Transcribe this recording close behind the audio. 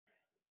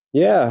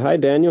Yeah, hi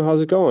Daniel,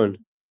 how's it going?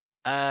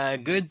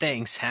 Good,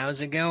 thanks.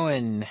 How's it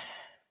going?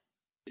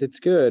 It's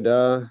good.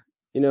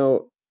 You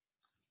know,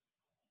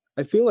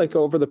 I feel like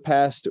over the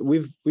past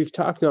we've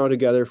talked now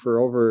together for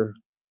over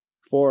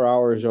 4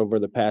 hours over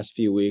the past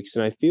few weeks,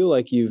 and I feel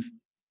like you've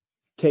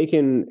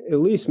taken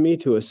at least me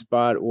to a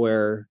spot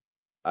where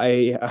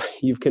I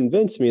you've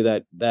convinced me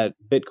that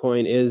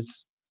Bitcoin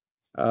is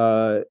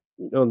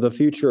the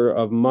future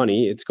of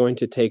money. It's going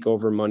to take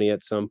over money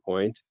at some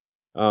point.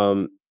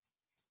 Um,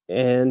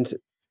 and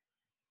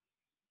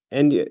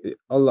and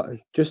a lot,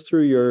 just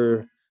through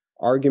your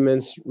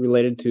arguments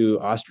related to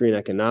Austrian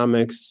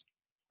economics,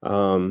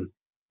 um,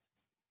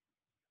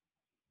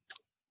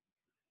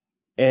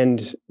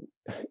 and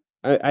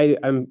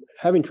I'm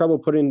having trouble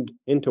putting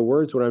into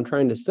words what I'm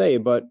trying to say,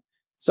 but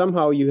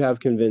somehow you have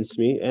convinced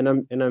me, and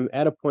I'm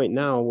at a point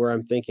now where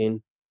I'm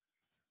thinking,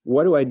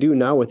 what do I do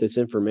now with this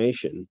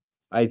information?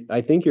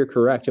 I think you're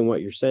correct in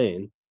what you're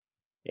saying,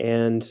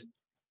 and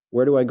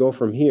where do I go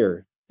from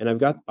here? And I've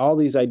got all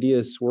these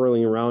ideas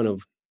swirling around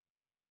of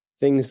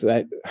things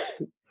that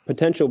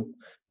potential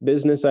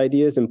business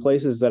ideas and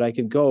places that I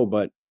could go,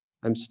 but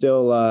I'm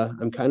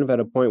kind of at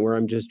a point where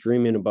I'm just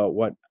dreaming about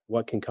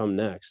what can come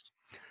next.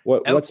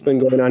 Oh, What's been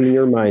going on in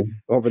your mind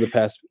over the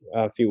past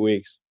few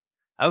weeks?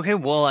 okay.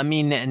 Well, I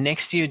mean,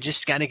 next you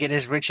just got to get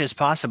as rich as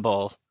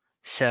possible.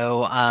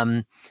 So,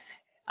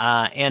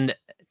 and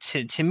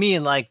to me,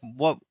 like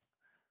what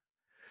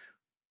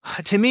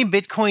to me,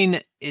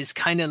 Bitcoin is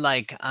kind of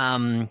like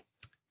um,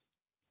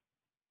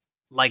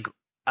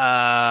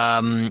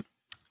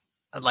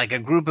 like a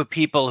group of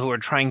people who are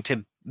trying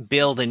to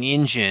build an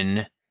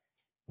engine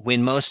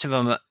when most of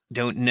them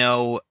don't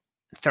know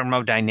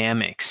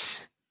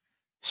thermodynamics.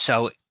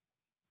 So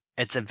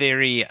it's a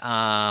very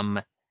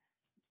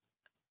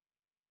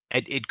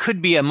it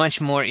could be a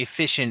much more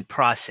efficient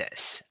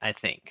process, I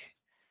think.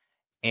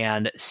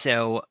 And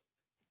so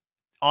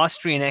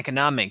Austrian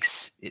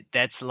economics,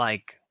 that's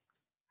like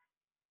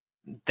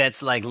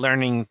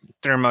learning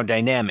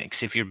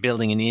thermodynamics if you're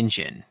building an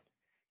engine.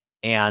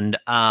 And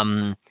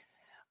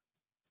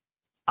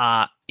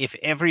if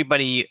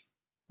everybody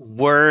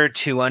were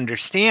to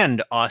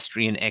understand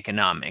Austrian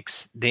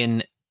economics,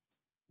 then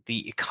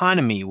the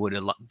economy would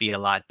be a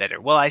lot better.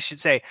 Well, I should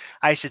say,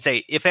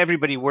 if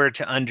everybody were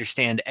to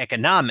understand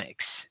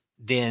economics,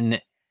 then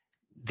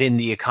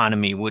the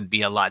economy would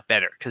be a lot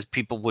better because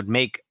people would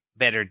make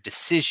better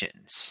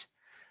decisions.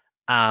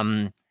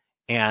 Um,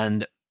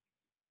 and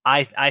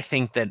I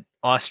think that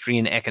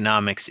Austrian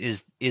economics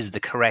is the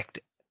correct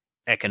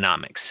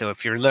economics. So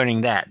if you're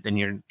learning that, then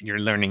you're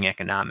learning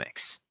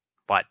economics.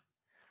 But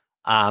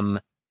um,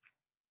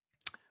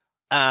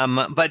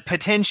 but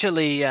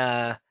potentially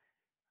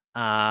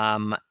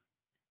um,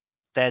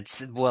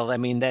 that's well, I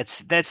mean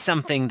that's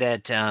something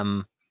that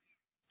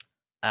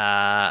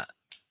uh,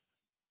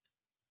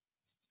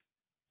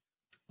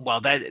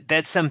 well,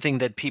 that's something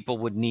that people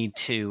would need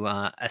to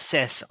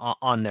assess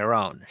on their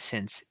own,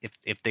 since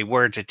if they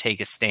were to take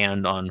a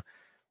stand on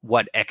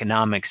what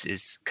economics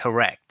is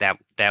correct,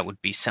 that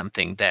would be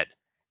something that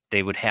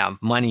they would have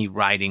money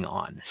riding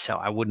on. So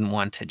I wouldn't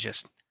want to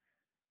just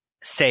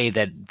say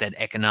that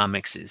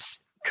economics is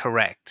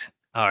correct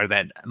or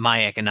that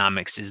my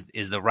economics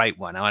is the right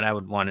one. What I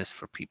would want is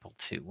for people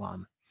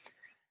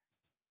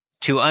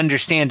to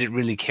understand it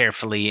really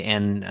carefully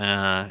and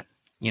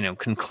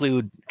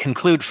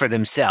conclude for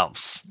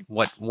themselves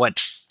what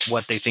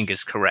they think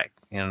is correct,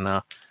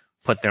 and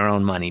put their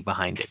own money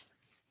behind it.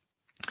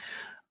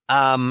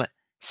 Um,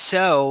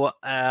 so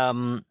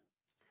um,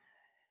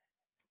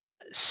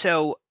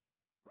 so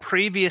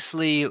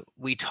previously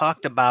we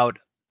talked about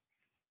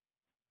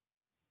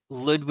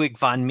Ludwig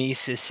von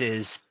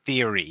Mises's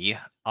theory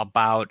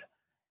about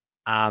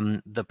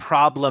the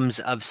problems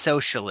of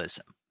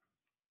socialism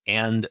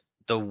and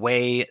the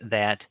way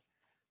that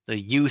the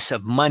use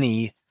of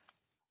money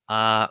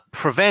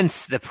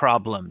prevents the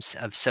problems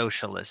of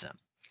socialism.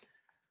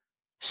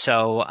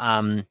 So,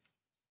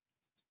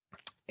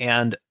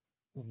 and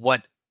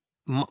what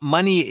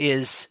money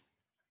is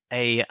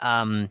a,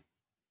 um,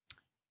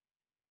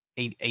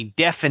 a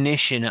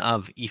definition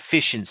of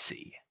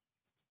efficiency,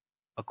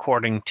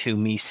 according to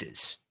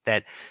Mises,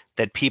 that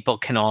people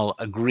can all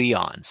agree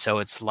on. So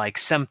it's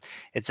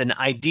an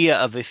idea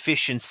of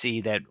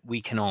efficiency that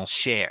we can all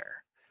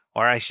share,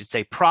 or I should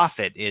say,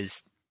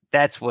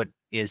 that's what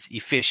is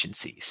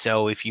efficiency.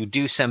 So if you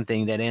do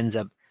something that ends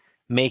up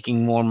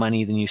making more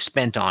money than you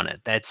spent on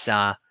it, that's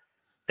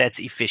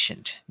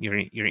efficient.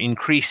 You're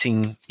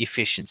increasing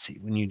efficiency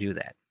when you do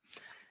that.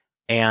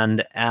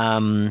 And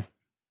um,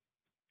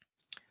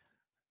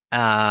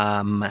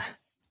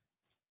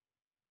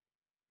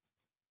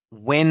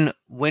 when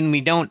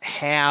we don't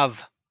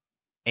have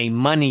a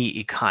money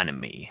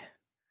economy,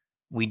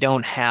 we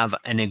don't have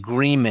an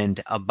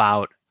agreement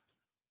about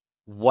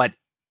what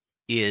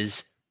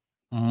is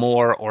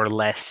more or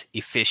less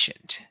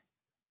efficient.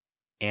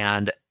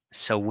 And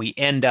so we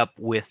end up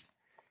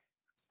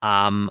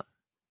um,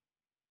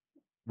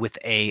 with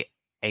a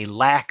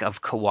lack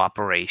of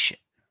cooperation.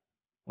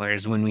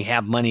 Whereas when we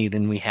have money,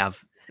 then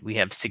We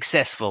have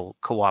successful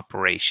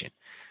cooperation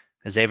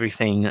because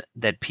everything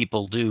that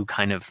people do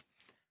kind of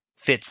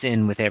fits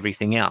in with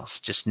everything else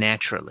just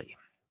naturally.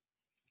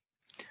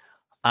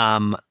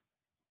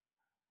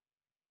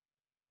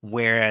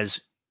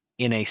 Whereas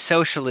in a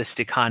socialist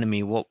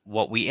economy,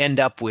 what we end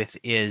up with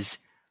is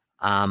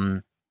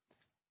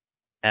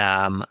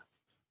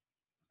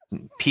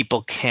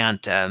people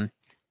can't,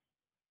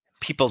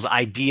 people's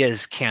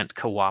ideas can't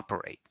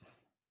cooperate.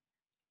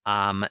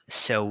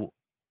 So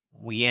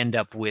we end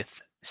up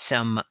with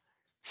some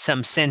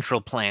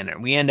central planner.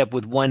 We end up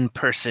with one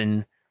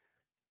person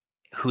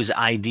whose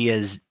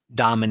ideas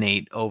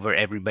dominate over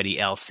everybody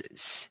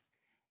else's.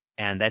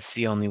 And that's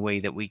the only way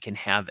that we can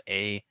have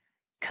a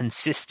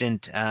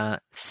consistent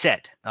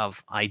set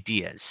of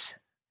ideas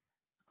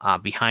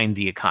behind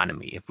the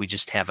economy, if we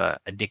just have a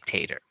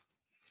dictator.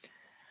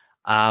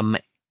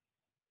 But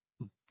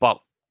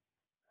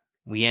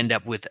we end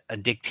up with a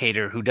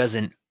dictator who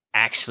doesn't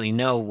actually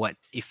know what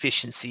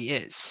efficiency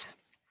is,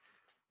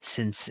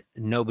 since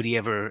nobody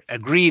ever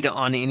agreed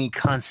on any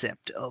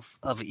concept of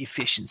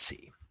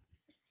efficiency.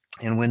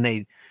 And when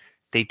they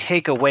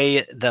take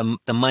away the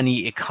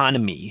money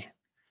economy,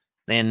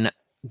 then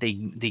they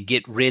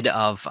get rid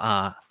of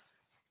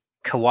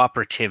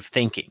cooperative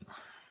thinking.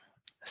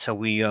 So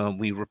we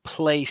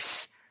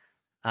replace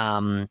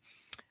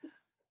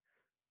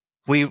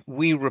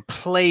we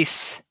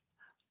replace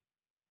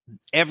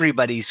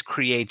everybody's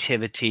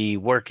creativity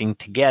working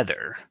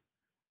together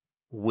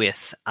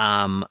with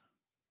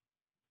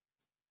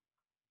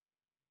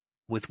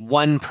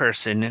one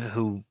person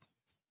who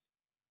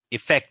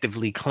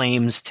effectively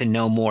claims to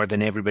know more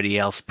than everybody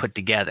else put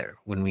together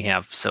when we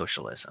have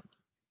socialism.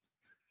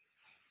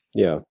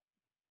 Yeah.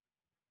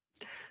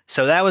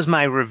 So that was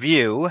my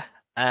review.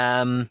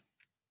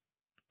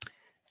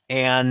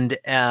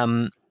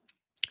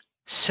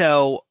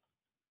 So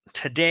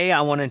today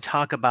I want to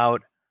talk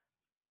about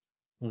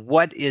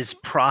what is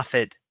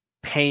profit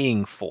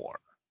paying for.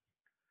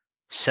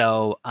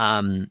 So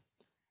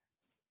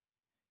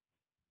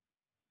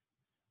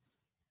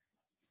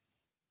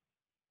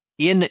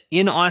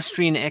in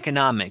Austrian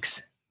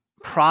economics,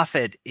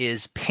 profit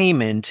is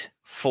payment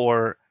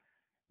for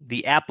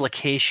the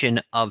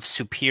application of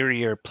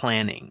superior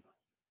planning.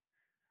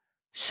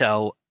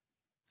 So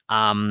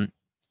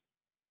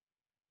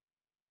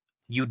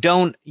you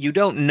don't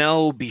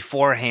know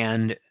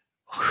beforehand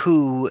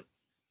who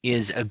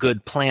is a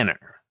good planner,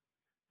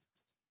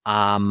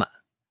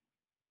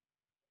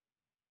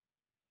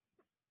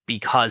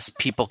 because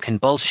people can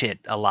bullshit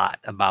a lot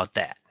about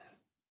that,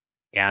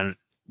 and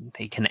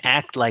they can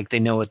act like they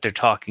know what they're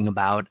talking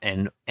about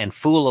and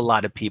fool a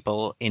lot of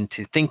people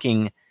into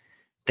thinking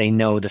they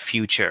know the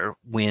future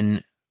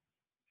when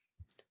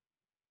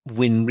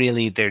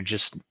really they're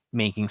just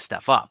making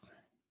stuff up.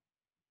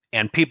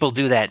 And people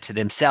do that to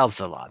themselves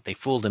a lot. They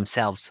fool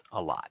themselves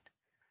a lot.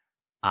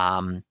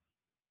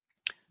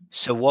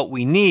 So what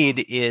we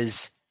need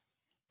is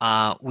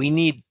we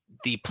need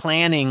the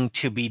planning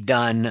to be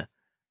done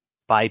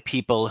by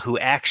people who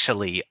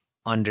actually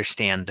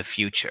understand the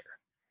future.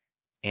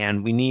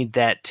 And we need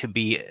that to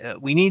be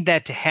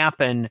to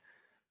happen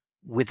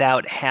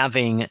without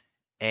having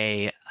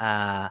the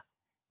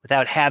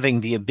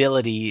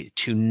ability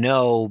to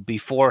know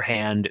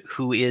beforehand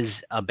who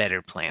is a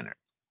better planner.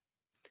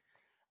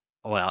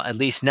 Well, at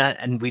least not,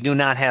 and we do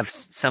not have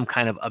some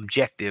kind of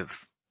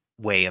objective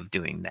way of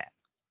doing that.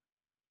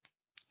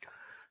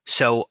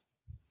 So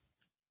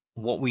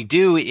what we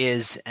do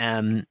is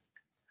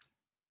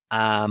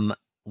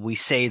we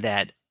say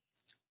that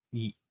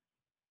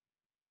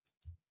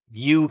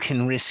you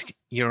can risk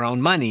your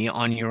own money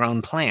on your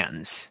own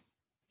plans.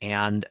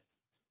 And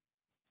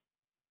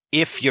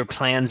if your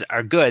plans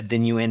are good,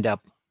 then you end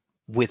up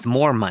with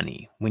more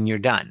money when you're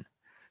done.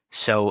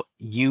 So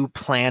you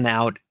plan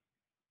out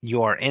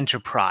your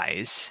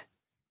enterprise,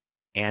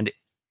 and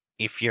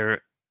if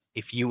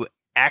you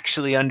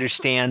actually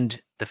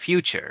understand the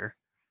future,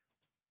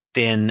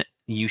 then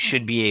you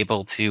should be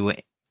able to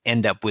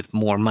end up with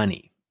more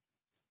money.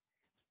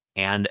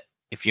 And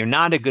if you're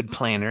not a good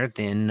planner,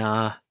 then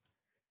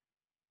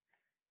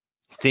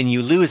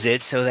you lose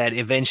it, so that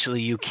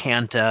eventually you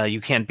can't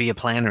be a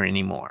planner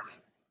anymore.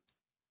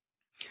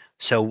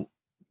 So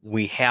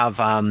we have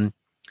the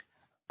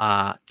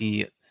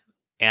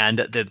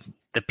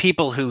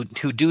people who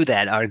do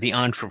that are the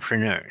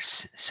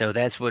entrepreneurs. So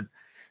that's what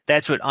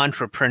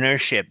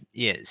entrepreneurship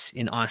is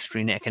in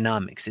Austrian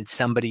economics. It's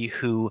somebody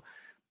who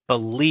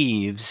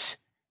believes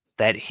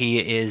that he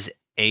is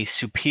a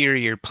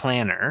superior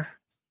planner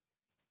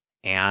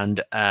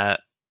and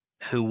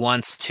who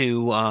wants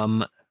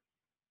to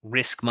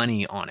risk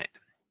money on it.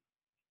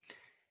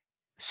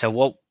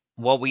 So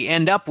what we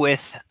end up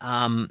with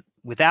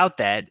without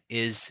that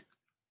is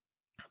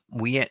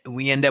we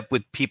end up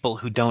with people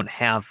who don't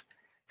have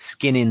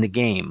skin in the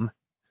game,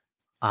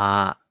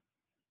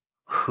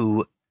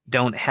 who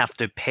don't have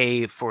to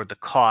pay for the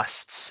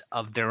costs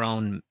of their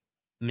own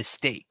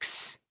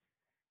mistakes,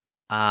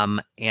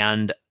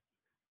 and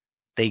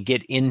they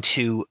get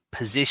into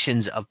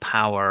positions of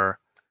power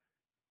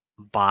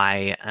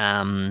by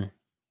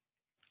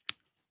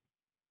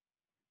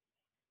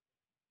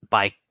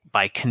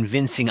by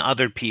convincing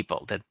other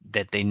people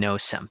that they know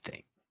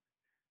something.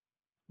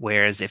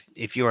 Whereas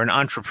if you're an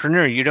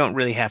entrepreneur, you don't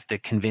really have to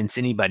convince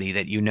anybody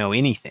that you know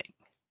anything.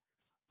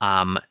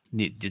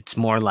 It's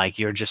more like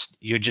you're just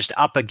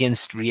up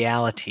against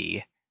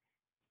reality,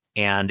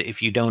 and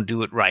if you don't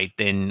do it right,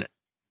 then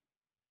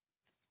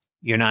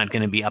you're not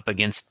going to be up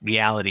against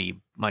reality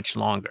much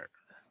longer.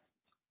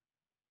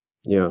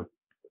 Yeah.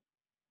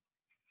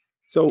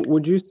 So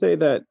would you say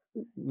that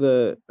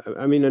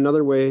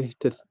another way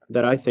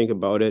that I think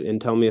about it, and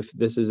tell me if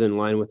this is in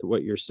line with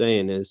what you're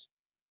saying, is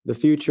the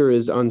future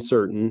is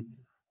uncertain,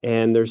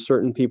 and there's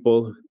certain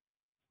people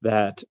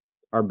that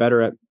are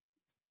better at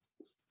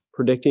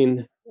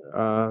predicting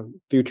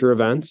future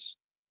events,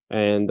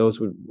 and those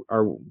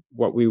are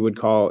what we would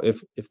call,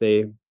 if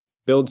they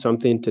build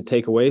something to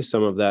take away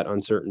some of that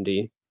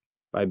uncertainty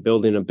by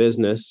building a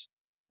business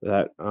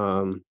that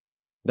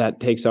that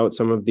takes out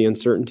some of the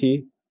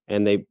uncertainty,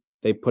 and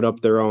they put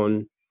up their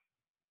own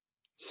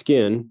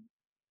skin,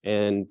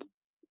 and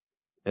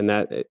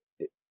that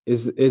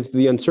is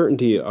the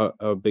uncertainty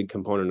a big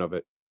component of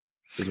it,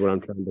 is what I'm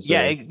trying to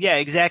say. Yeah,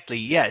 exactly.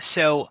 Yeah.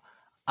 So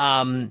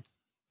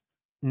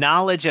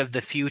knowledge of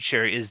the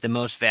future is the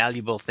most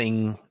valuable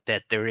thing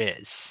that there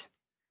is.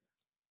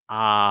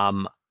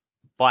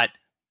 But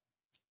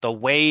the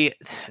way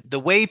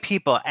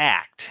people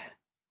act,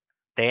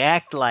 they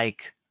act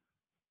like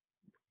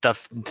the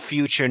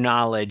future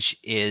knowledge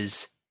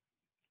is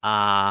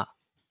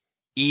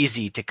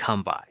easy to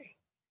come by,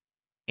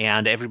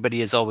 and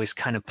everybody is always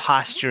kind of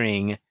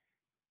posturing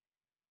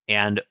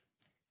and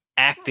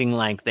acting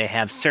like they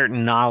have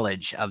certain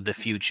knowledge of the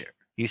future.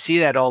 You see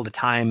that all the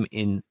time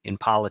in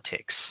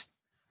politics,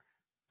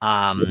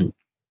 when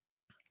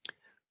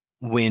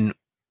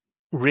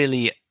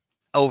really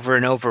over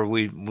and over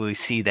we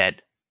see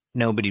that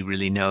nobody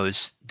really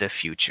knows the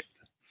future.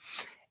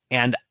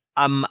 And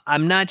I'm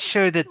not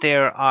sure that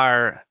there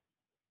are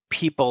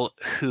people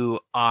who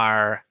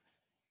are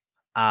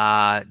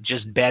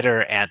just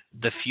better at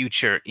the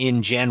future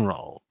in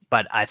general,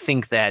 but I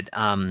think that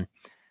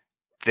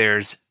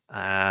there's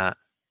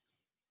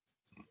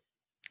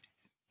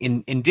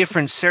in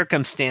different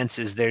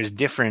circumstances, there's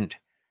different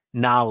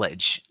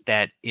knowledge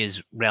that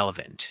is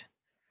relevant.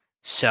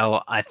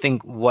 So I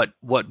think what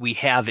we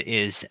have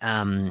is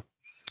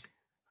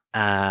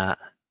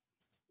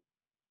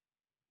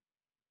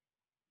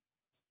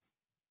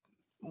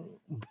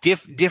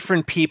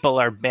different people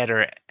are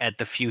better at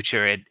the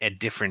future at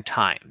different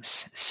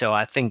times. So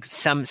I think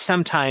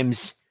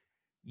sometimes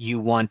you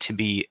want to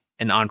be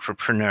an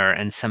entrepreneur,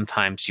 and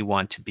sometimes you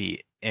want to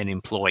be an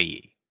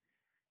employee,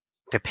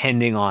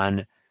 depending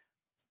on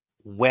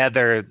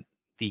whether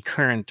the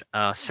current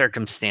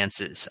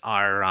circumstances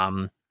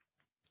are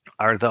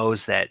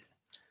those that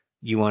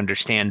you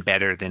understand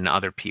better than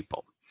other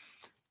people.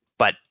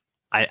 But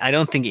I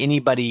don't think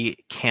anybody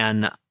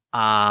can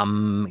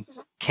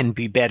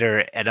be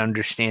better at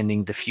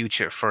understanding the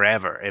future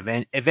forever.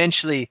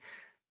 Eventually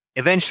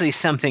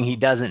something he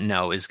doesn't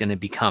know is going to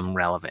become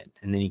relevant,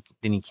 and then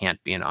he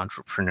can't be an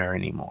entrepreneur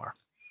anymore.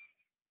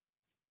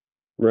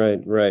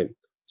 Right.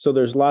 So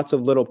there's lots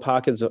of little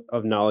pockets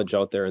of knowledge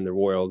out there in the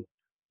world,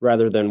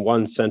 rather than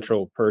one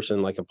central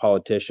person like a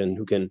politician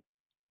who can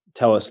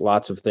tell us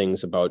lots of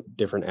things about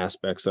different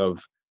aspects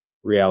of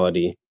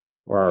reality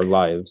or our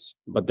lives.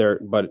 But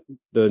the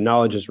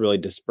knowledge is really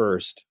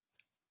dispersed,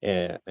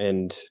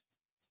 and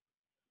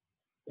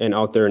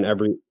out there in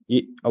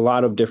a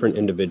lot of different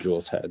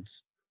individuals'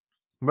 heads.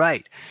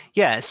 Right.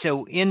 Yeah.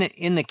 So in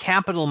the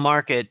capital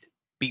market,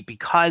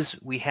 because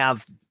we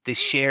have this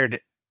shared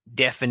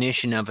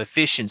definition of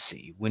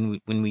efficiency,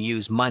 when we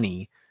use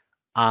money,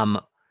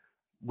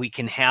 we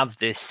can have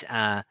this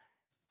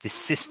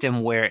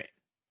system where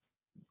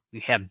we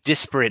have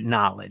disparate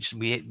knowledge.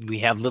 We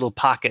have little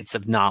pockets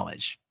of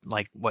knowledge,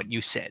 like what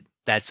you said,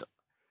 that's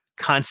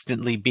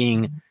constantly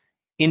being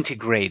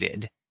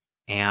integrated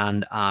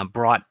and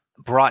brought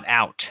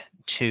out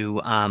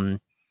to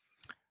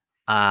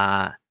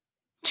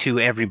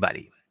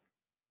everybody.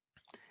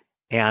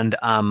 And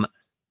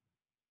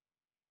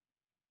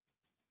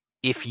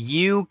if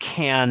you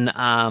can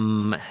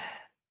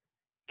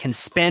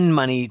spend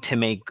money to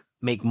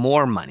make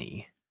more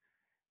money,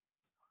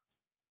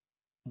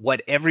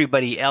 what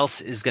everybody else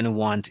is going to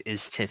want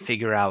is to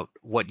figure out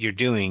what you're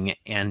doing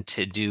and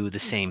to do the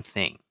same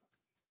thing.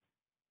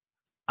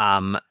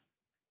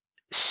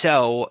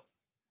 So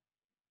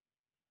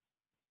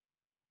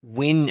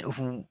when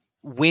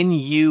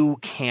you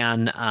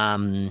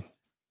can,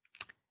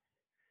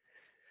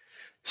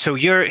 so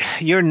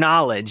your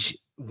knowledge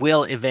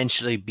will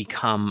eventually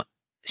become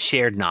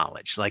shared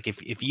knowledge. Like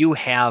if you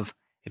have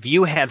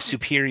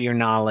superior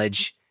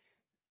knowledge,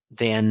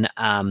 then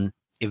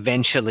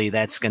eventually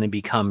that's going to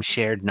become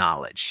shared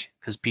knowledge,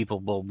 because people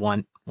will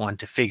want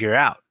to figure it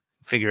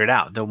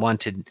out. They'll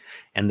want to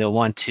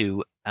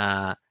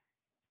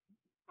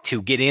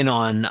get in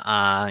on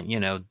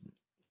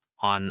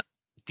on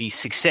the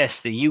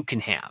success that you can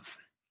have.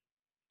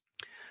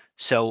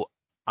 So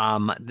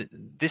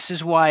this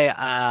is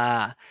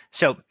why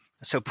so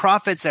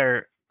profits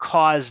are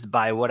caused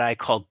by what I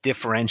call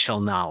differential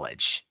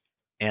knowledge.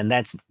 And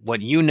that's what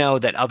you know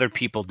that other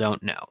people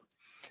don't know.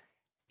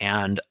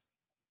 And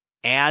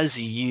as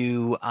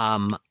you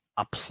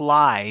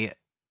apply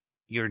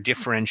your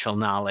differential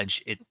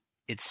knowledge, it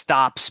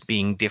stops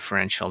being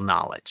differential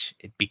knowledge.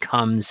 It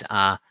becomes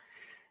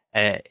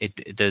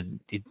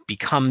it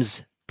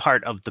becomes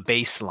part of the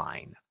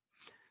baseline.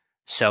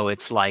 So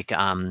it's like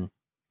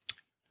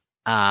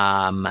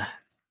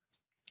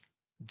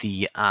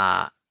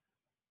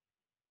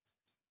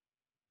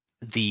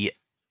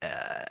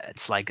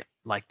it's like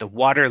the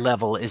water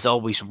level is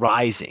always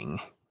rising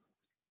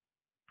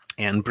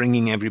and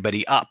bringing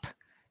everybody up,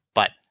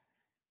 but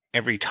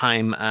every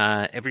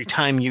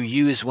time you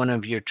use one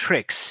of your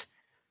tricks,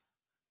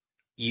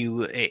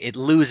 it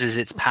loses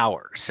its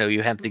power, so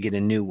you have to get a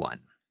new one.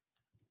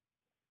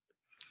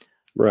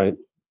 Right.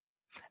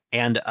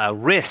 And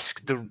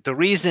risk, the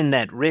reason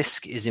that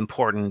risk is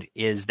important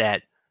is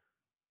that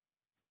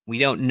we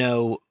don't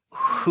know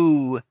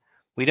who,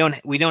 we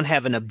don't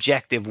have an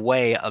objective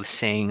way of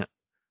saying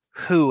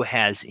who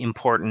has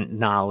important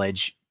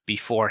knowledge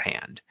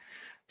beforehand.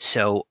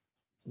 So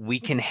we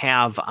can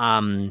have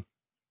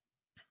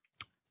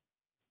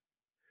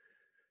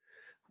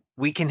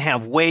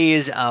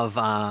ways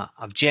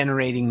of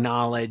generating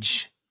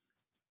knowledge,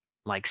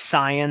 like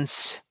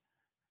science,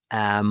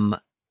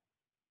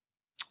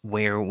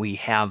 where we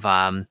have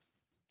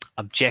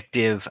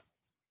objective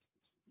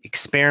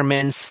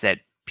experiments that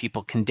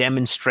people can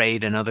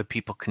demonstrate and other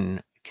people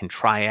can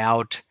try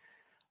out.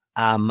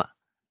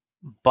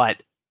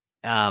 But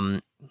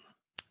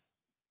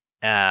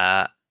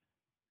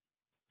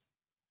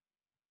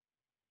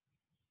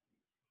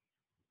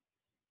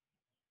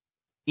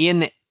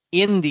in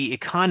the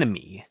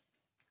economy,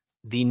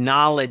 the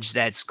knowledge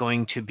that's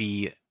going to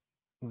be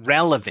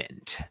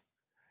relevant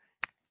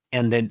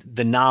and then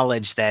the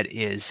knowledge that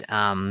is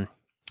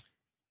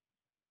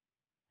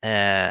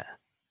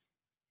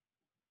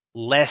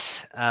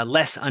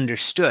less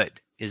understood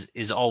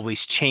is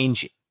always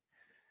changing.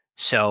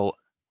 So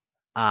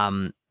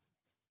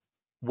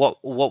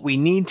what we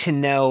need to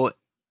know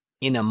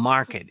in a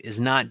market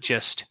is not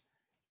just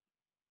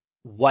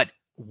what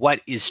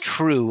is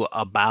true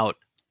about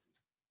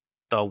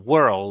the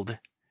world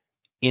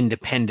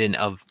independent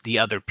of the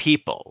other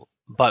people,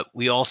 but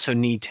we also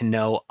need to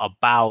know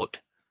about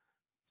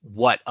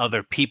what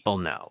other people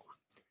know.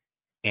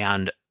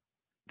 And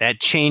that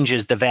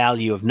changes the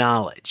value of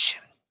knowledge.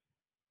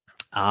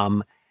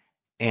 And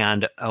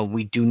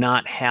we do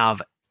not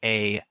have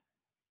a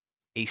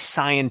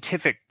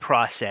scientific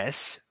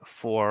process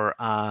for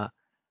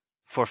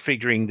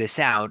figuring this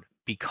out,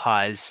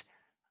 because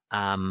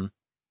as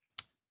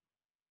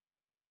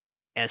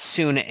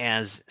soon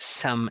as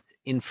some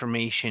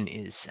information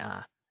is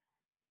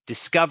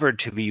discovered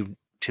to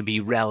be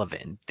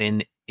relevant,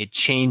 then it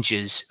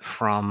changes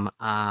from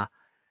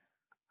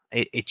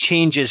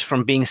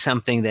being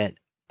something that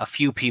a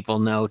few people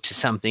know to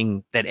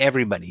something that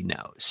everybody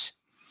knows.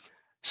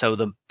 So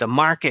the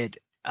market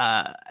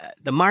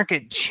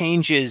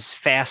changes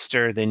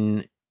faster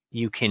than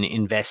you can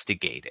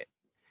investigate it,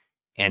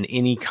 and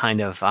any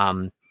kind of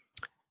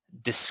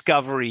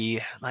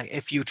discovery, like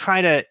if you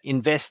try to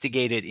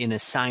investigate it in a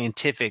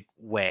scientific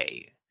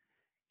way,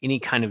 any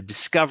kind of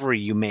discovery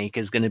you make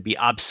is going to be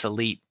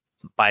obsolete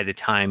by the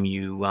time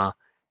you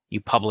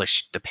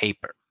publish the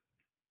paper.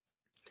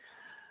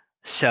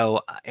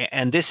 So,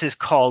 and this is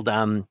called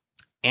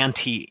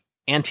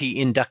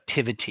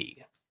anti-inductivity,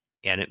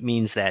 and it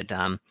means that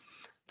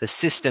the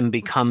system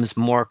becomes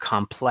more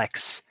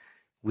complex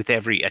with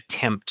every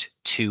attempt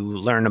to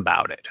learn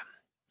about it.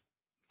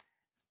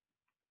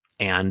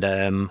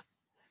 And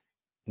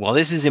well,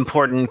 this is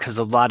important because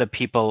a lot of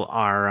people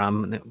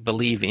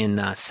believe in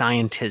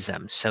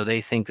scientism, so they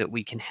think that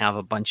we can have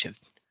a bunch of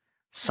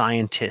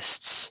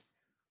scientists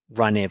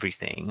run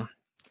everything.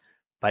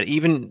 But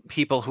even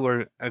people who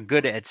are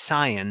good at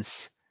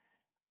science,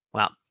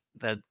 well,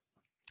 the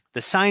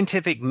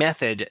scientific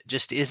method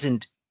just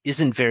isn't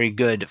very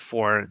good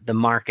for the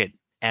market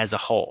as a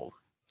whole.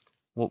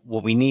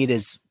 What we need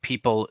is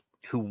people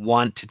who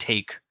want to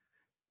take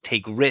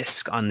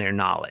risk on their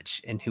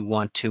knowledge and who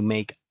want to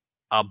make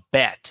a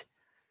bet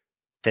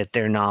that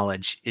their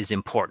knowledge is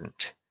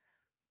important,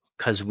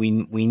 because we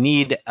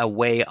need a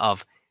way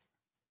of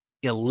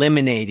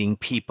eliminating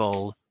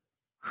people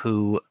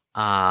who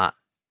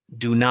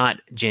do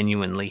not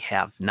genuinely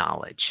have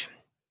knowledge.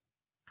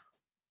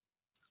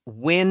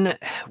 When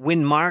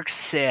Marx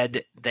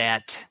said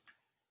that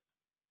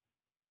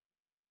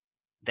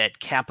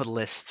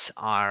capitalists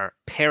are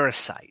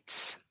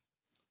parasites,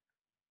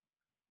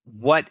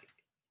 what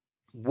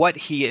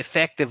he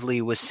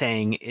effectively was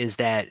saying is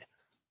that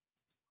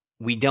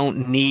we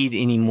don't need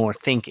any more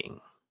thinking,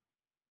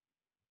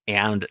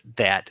 and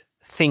that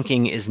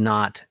thinking is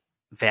not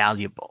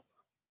valuable,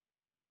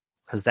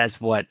 because that's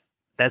what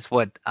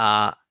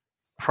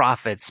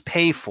profits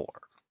pay for.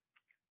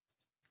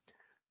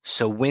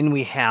 So when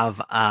we have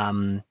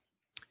an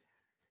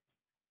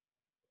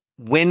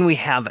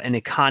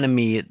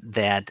economy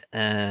that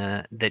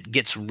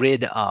gets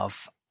rid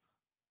of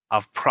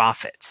of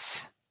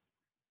profits,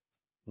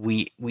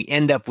 we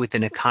end up with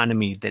an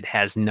economy that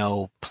has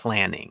no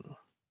planning.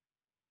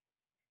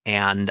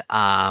 And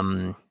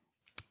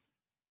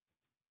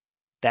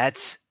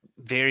that's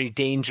very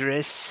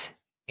dangerous,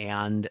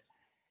 and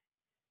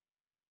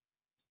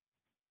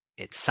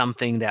it's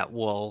something that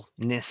will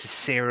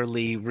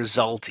necessarily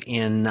result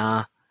in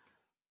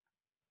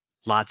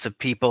lots of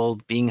people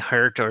being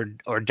hurt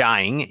or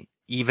dying,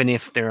 even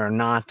if there are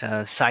not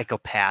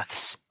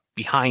psychopaths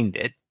behind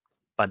it.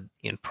 But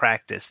in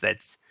practice,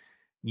 that's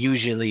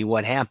usually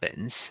what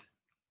happens.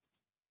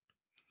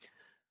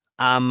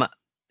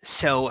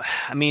 So,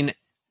 I mean,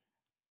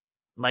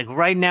 like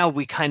right now,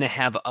 we kind of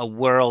have a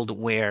world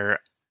where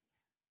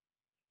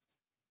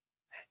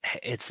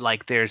it's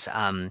like there's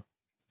a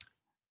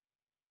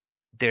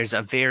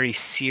very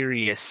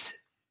serious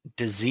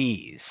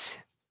disease,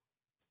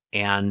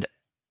 and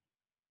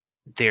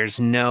there's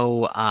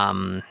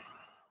no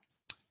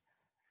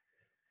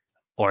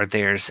or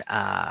there's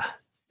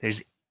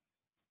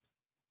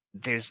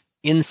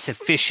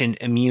insufficient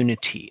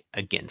immunity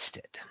against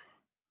it,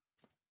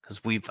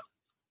 because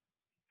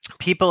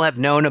people have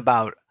known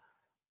about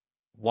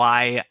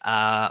why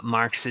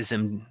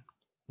Marxism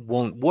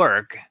won't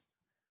work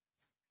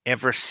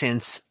ever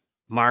since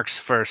Marx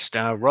first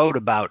wrote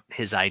about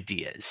his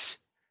ideas,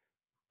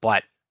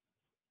 but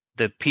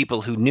the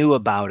people who knew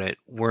about it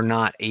were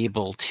not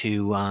able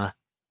to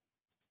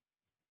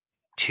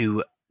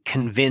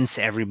convince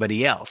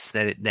everybody else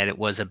that it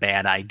was a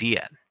bad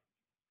idea.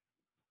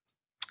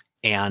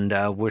 And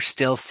we're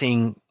still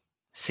seeing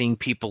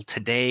people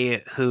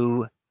today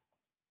who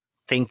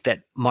think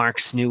that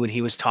Marx knew what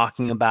he was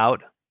talking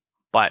about,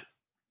 but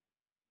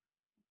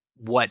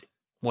what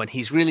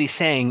he's really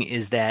saying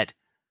is that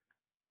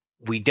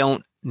we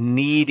don't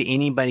need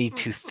anybody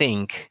to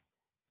think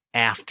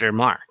after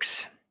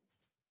Marx.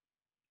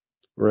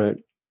 Right.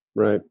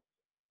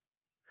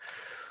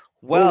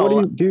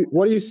 Well, what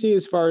do you see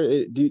as far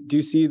do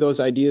you see those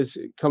ideas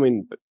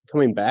coming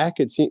back?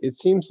 It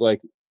seems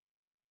like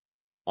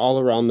all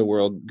around the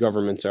world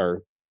governments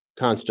are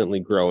constantly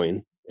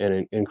growing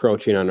and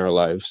encroaching on our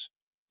lives.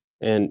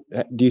 And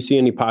do you see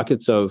any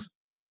pockets of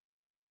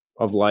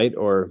light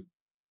or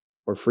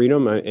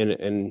freedom?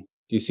 And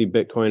do you see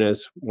Bitcoin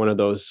as one of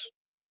those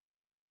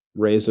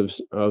rays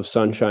of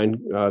sunshine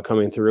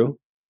coming through?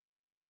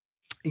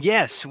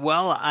 Yes.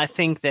 Well, I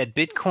think that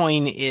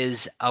Bitcoin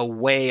is a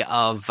way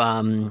of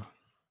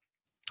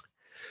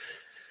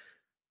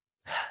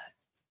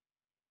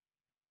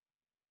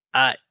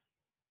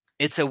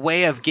it's a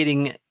way of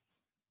getting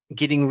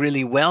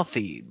really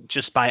wealthy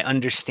just by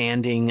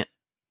understanding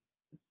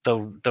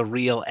the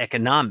real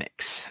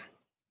economics.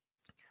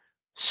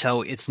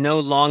 So it's no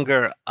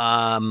longer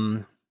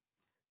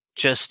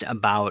just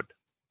about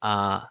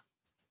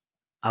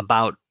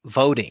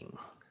voting.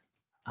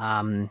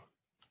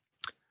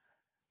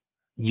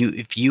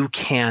 If you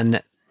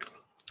can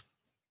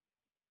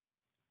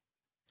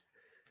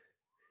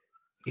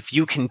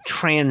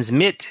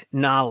transmit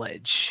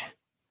knowledge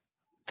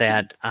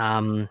that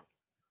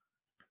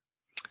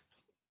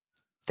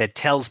that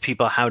tells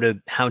people how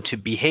to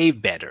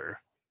behave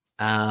better,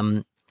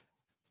 then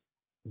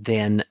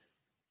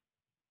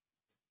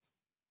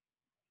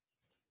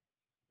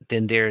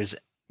there's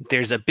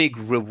a big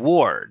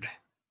reward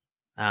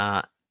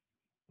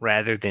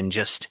rather than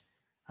just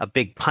a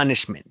big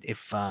punishment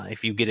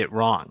if you get it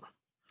wrong.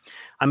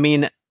 I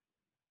mean,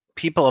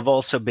 people have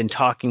also been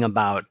talking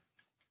about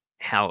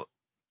how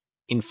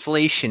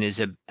inflation is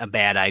a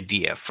bad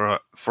idea for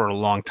a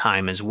long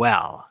time as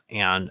well,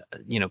 and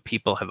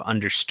people have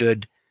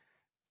understood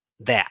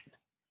that,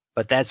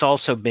 but that's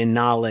also been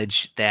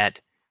knowledge that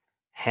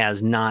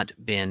has not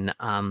been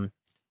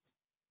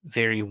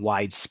very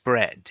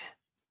widespread.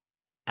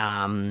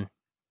 But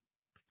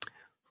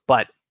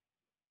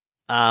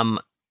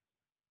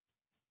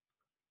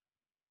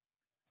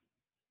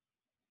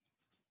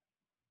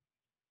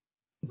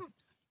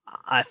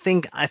I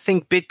think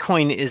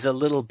Bitcoin is a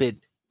little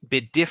bit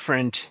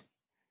different,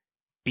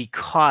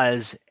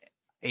 because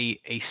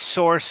a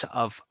source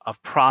of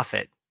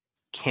profit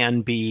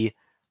can be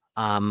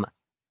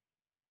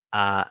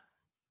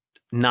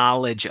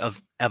knowledge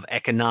of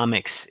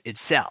economics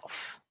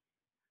itself.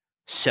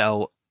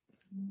 So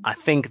I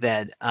think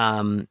that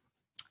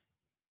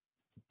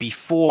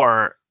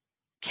before,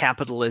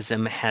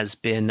 capitalism has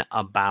been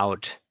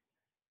about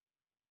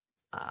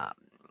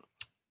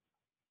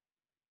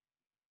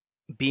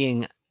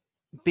being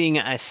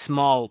a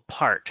small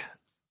part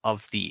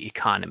of the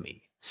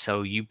economy.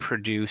 So you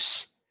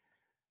produce,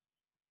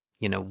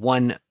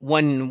 one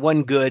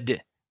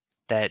good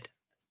that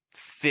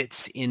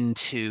fits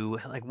into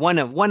like one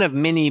of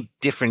many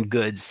different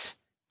goods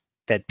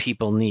that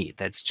people need.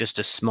 That's just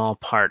a small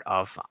part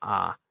of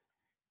a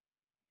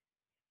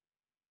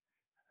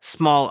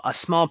small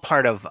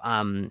part of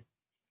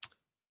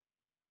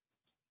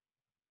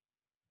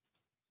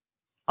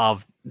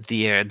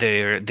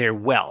their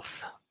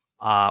wealth,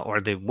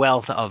 or the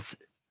wealth of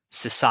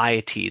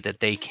society that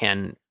they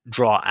can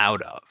draw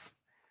out of.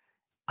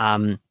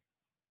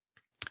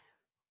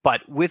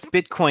 But with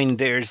Bitcoin,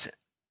 there's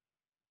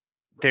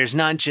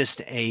not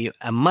just a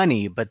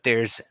money, but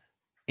there's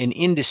an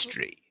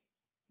industry,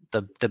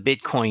 the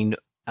Bitcoin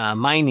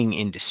mining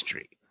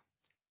industry.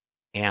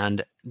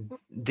 And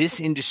this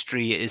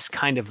industry is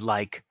kind of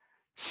like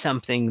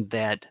something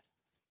that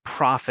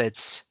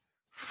profits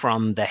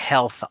from the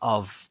health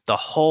of the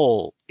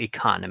whole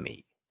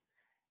economy.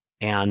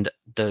 And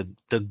the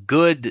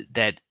good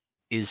that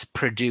is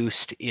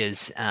produced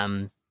is,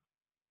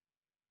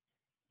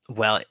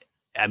 well,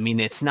 I mean,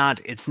 it's not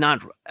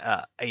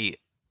a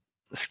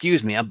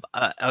excuse me,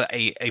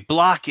 a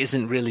block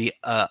isn't really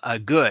a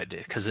good,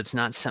 because it's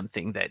not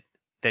something that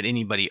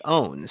anybody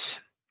owns,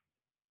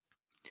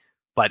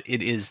 but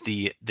it is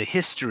the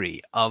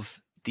history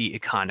of the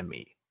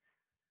economy.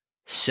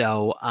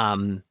 So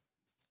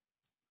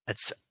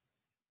it's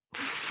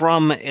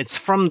from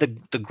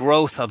the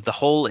growth of the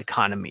whole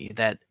economy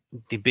that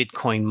the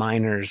Bitcoin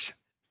miners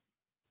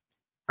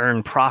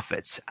earn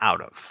profits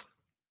out of.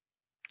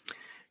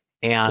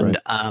 And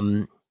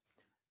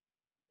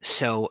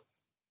so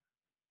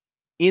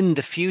in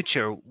the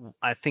future,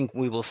 I think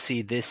we will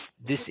see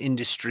this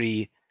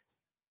industry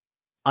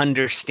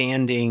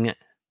understanding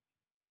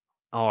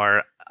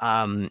or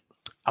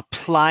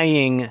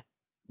applying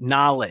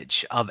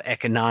knowledge of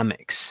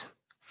economics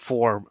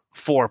for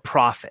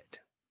profit,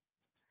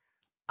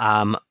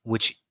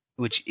 which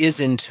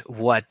isn't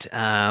what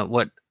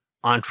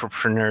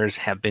entrepreneurs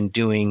have been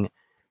doing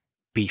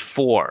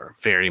before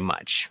very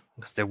much,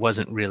 because there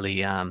wasn't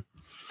really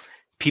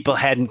people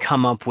hadn't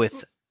come up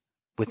with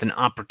an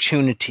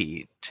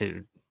opportunity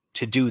to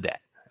do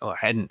that, or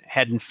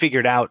hadn't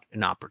figured out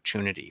an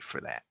opportunity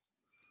for that.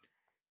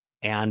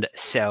 And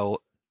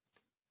so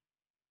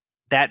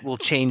that will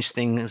change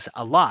things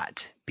a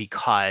lot,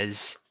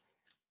 because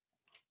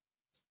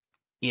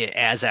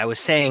as I was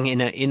saying,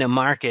 in a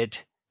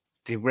market,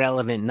 the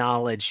relevant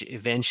knowledge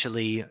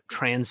eventually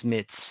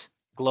transmits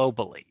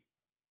globally.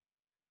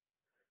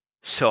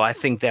 So I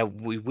think that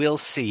we will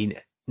see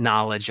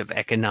knowledge of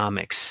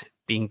economics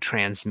being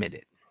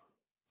transmitted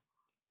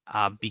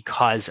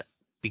because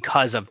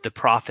of the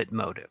profit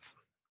motive.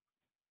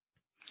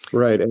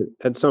 Right.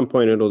 At some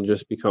point, it'll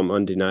just become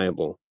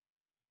undeniable.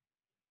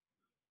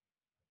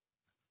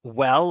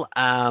 Well,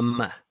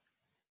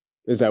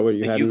 is that what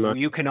you had in mind?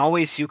 You can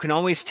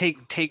always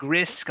take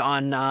risk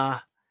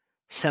on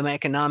some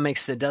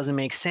economics that doesn't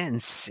make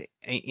sense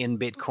in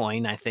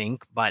Bitcoin, I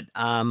think. But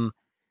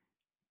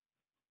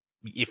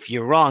if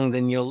you're wrong,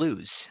 then you'll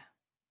lose.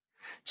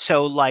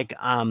 So, like,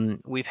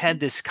 we've had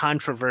this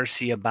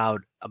controversy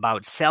about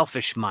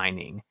selfish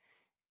mining,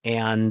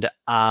 and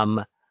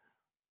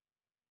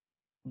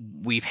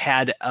we've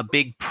had a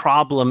big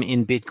problem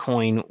in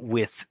Bitcoin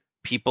with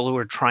people who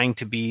are trying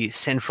to be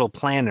central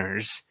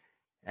planners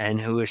and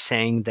who are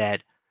saying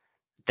that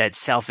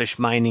selfish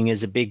mining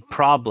is a big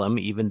problem,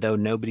 even though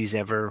nobody's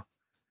ever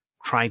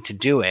tried to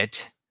do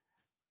it.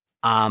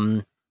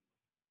 And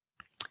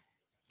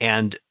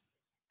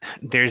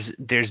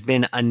there's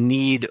been a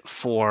need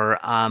for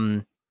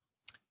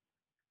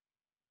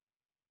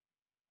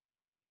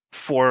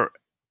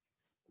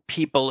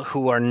people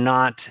who are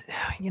not,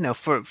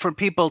 for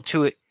people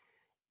to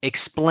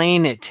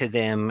explain it to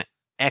them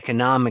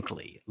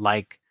economically,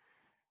 like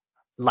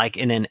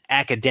in an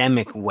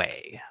academic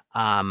way.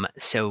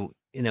 So,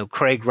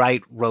 Craig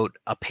Wright wrote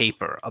a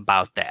paper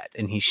about that,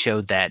 and he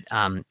showed that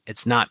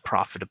it's not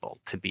profitable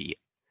to be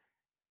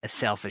a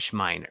selfish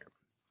miner.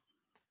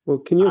 Well,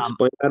 can you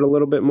explain that a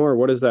little bit more?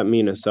 What does that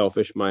mean, a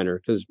selfish miner?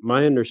 Because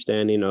my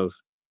understanding of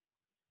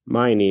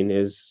mining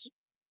is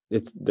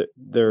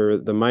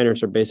the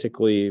miners are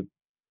basically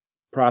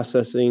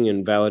processing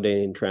and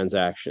validating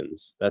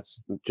transactions.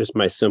 That's just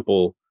my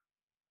simple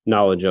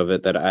knowledge of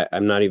it, that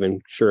I'm not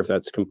even sure if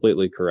that's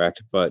completely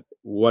correct. But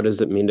what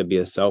does it mean to be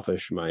a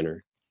selfish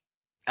miner?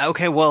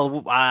 Okay,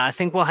 well, I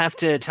think we'll have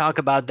to talk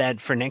about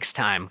that for next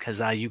time, because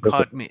you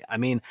caught me. I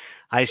mean,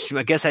 I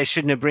guess I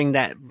shouldn't have brung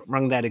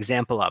that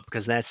example up,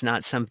 because that's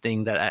not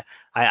something that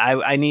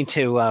I need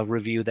to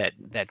review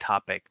that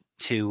topic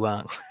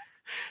to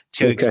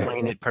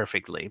explain it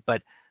perfectly.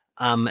 But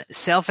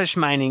selfish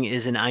mining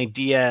is an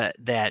idea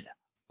that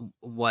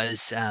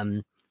was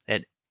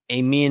that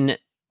Emin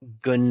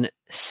Gun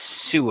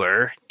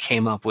Sirer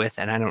came up with,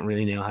 and I don't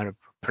really know how to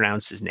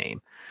pronounce his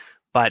name,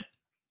 but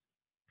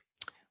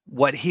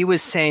what he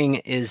was saying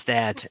is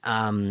that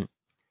a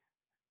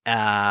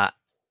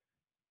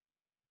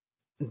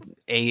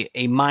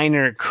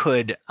miner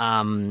could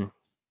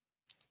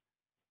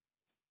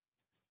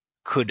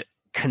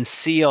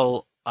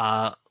conceal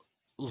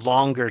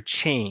longer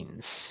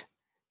chains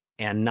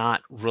and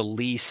not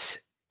release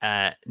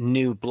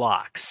new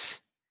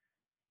blocks,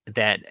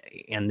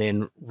 and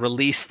then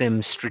release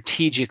them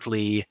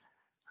strategically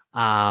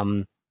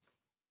to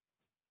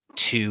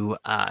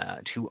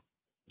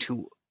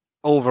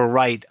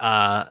overwrite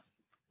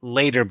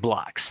later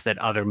blocks that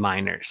other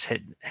miners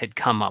had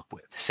come up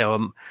with. So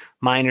a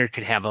miner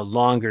could have a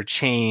longer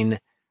chain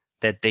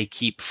that they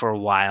keep for a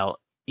while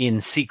in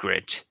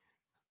secret,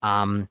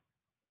 and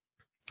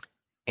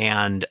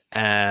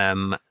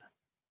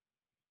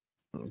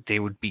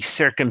there would be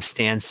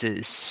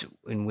circumstances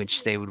in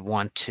which they would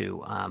want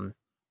to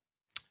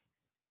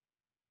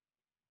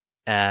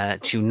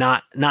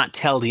not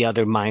tell the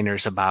other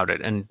miners about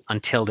it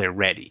until they're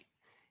ready.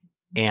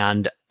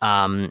 And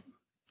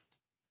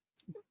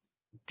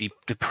the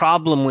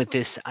problem with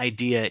this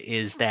idea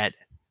is that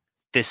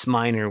this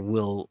miner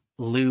will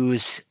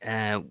lose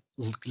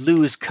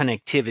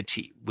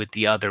connectivity with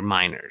the other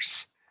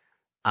miners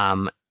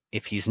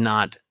if he's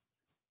not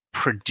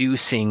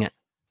producing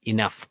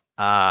enough.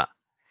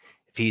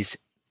 If he's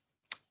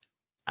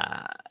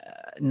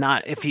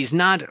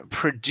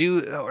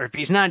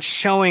not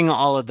showing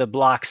all of the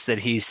blocks that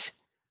he's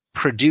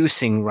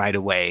producing right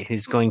away,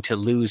 he's going to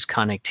lose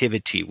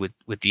connectivity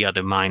with the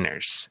other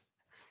miners.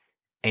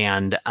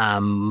 And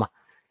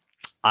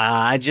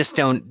I just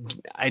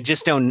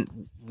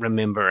don't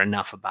remember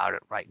enough about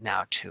it right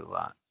now to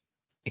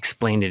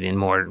explain it in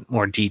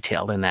more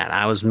detail than that.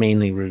 I was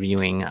mainly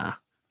reviewing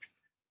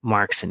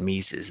Marx and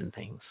Mises and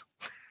things.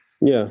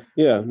 Yeah,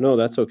 no,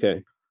 that's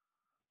okay.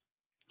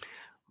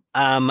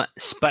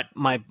 But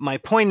my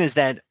point is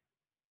that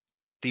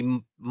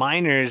the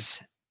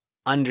miners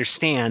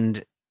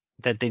understand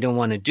that they don't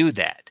want to do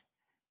that,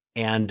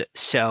 and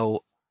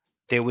so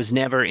there was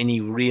never any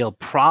real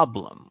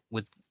problem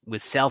with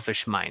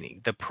selfish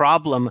mining. The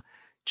problem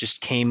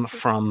just came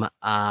from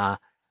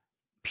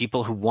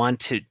people who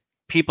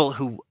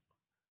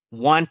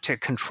want to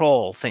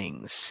control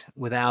things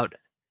without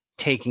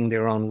taking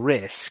their own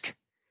risk,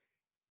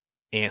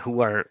 and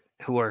who are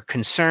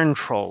concern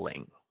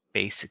trolling,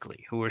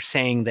 basically, who are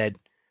saying that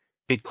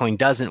Bitcoin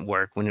doesn't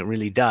work when it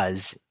really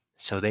does,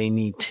 so they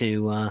need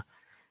to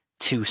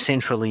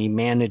centrally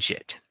manage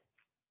it.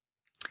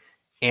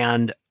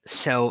 And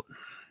so,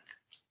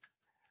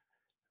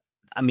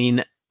 I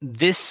mean,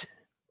 they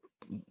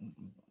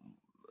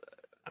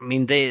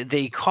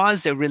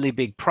caused a really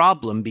big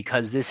problem,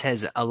 because this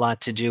has a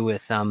lot to do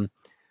with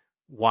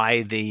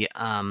why the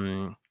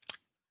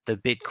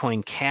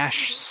Bitcoin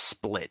Cash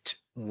split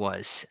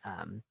was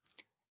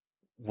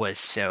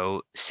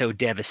so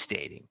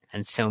devastating,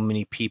 and so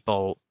many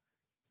people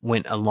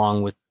went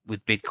along with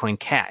Bitcoin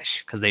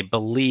Cash because they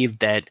believed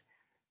that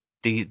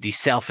the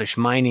selfish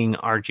mining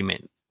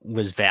argument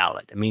was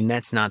valid. I mean,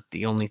 that's not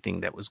the only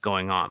thing that was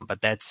going on,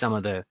 but that's some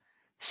of the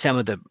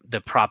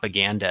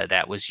propaganda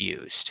that was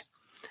used.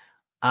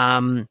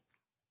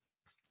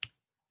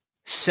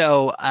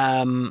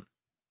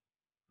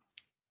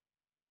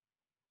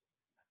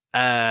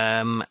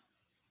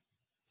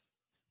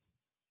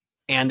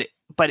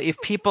 But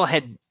if people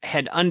had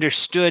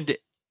understood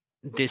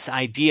this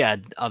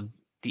idea of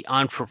the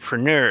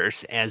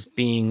entrepreneurs as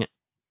being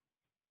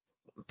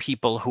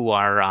people who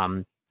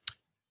are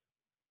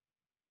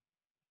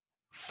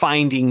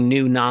finding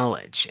new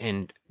knowledge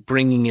and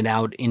bringing it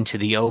out into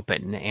the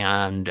open,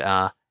 and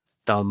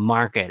the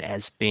market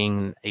as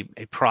being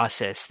a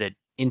process that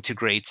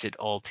integrates it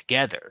all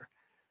together,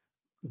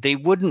 they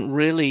wouldn't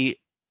really,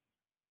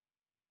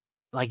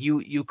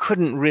 you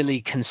couldn't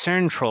really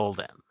concern troll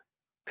them,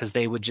 because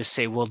they would just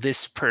say, well,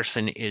 this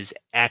person is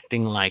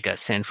acting like a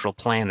central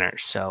planner,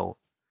 so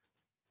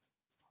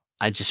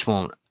I just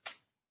won't.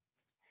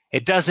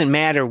 It doesn't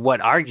matter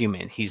what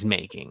argument he's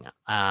making.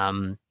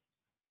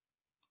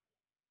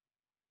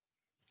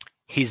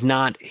 He's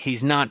not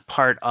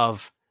part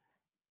of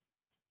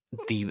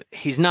the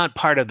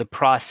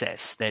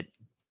process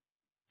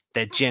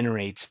that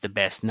generates the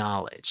best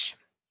knowledge.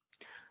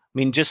 I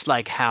mean, just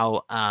like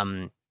how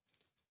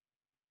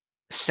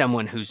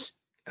someone who's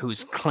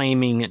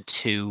claiming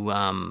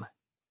to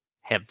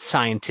have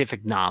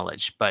scientific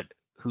knowledge, but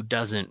who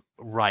doesn't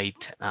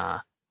write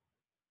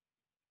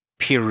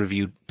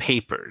peer-reviewed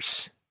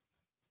papers,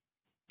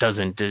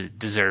 doesn't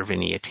deserve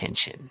any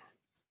attention.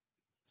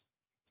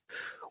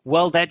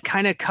 Well, that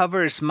kind of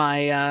covers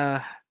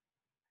my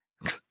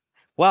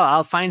well,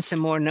 I'll find some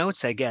more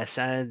notes, I guess.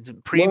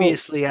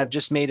 Previously, I've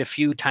just made a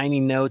few tiny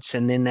notes,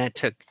 and then that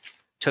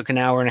took an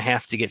hour and a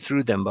half to get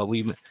through them, but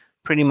we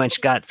pretty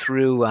much got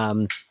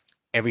through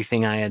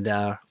everything I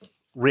had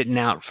written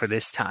out for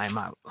this time.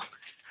 I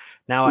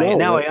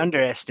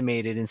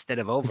underestimated instead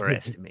of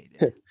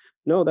overestimated.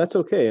 No, that's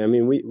okay. I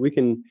mean, we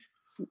can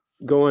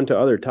go on to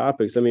other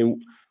topics. I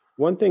mean,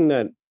 one thing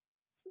that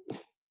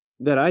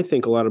I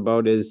think a lot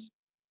about is,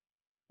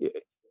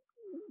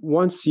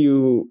 once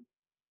you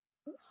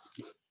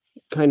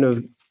kind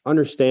of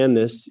understand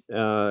this,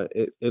 at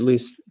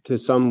least to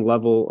some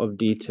level of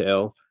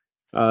detail,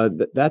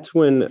 that's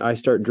when I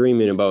start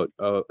dreaming about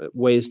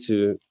ways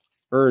to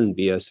earn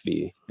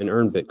BSV and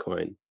earn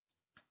Bitcoin.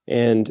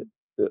 And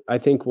I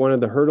think one of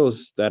the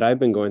hurdles that I've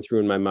been going through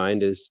in my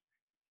mind is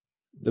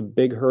the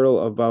big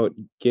hurdle about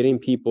getting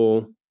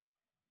people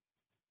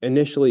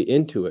initially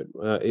into it.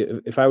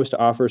 If I was to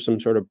offer some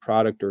sort of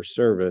product or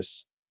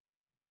service,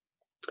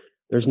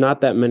 there's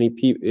not that many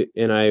people,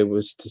 and I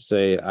was to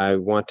say I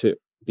want to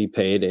be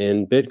paid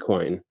in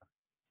Bitcoin.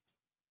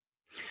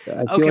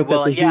 Okay,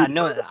 well, yeah,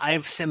 no, I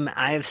have some.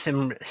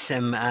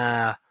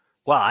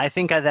 Well, I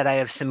think that I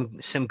have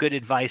some good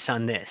advice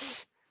on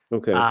this.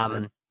 Okay.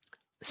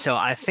 So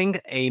I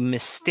think a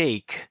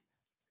mistake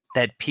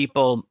that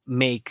people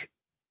make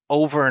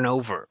over and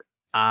over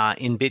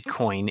in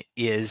Bitcoin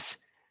is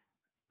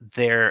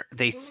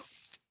they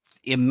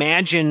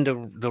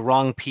imagine the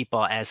wrong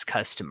people as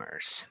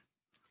customers.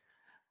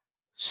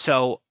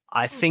 So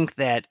I think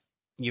that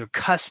your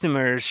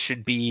customers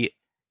should be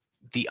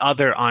the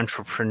other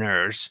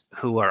entrepreneurs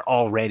who are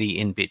already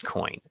in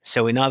Bitcoin.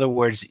 So in other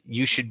words,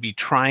 you should be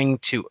trying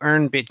to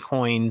earn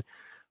Bitcoin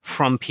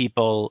from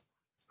people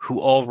who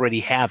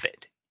already have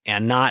it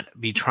and not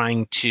be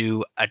trying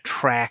to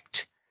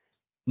attract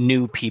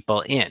new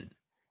people in.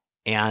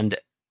 And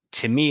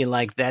to me,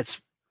 like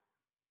that's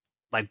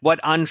like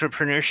what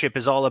entrepreneurship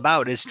is all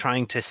about, is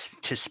trying to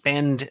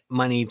spend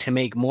money to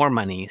make more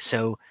money.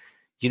 So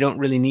you don't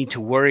really need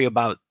to worry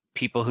about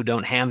people who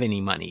don't have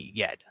any money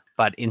yet.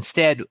 But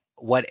instead,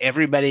 what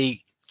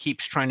everybody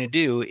keeps trying to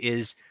do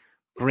is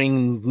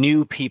bring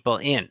new people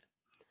in.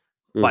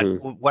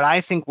 But what I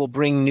think will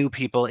bring new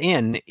people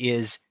in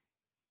is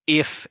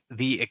if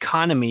the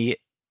economy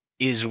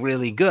is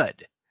really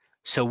good.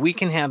 So we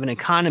can have an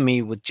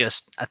economy with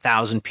just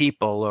 1,000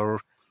 people or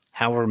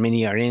however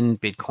many are in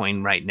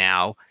Bitcoin right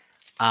now.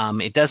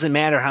 It doesn't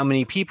matter how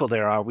many people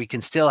there are. We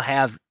can still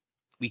have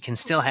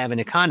an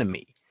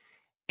economy,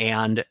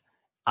 and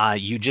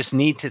you just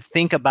need to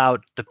think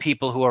about the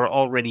people who are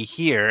already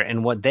here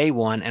and what they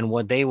want and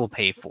what they will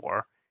pay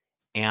for,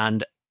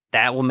 and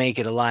that will make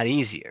it a lot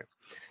easier.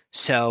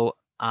 So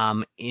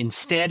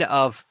instead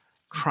of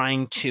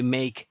trying to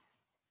make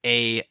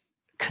a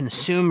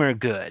consumer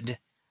good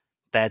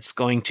that's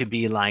going to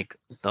be like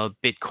the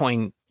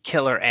Bitcoin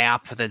killer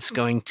app that's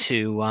going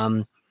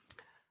to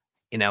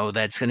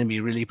that's going to be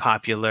really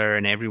popular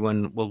and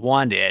everyone will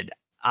want it,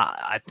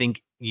 I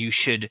think you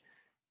should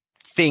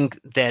think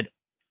that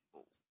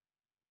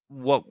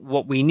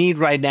what we need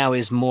right now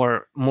is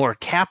more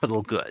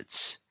capital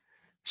goods.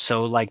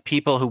 So like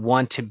people who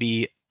want to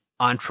be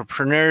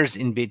entrepreneurs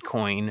in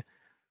Bitcoin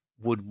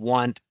would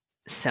want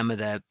some of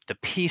the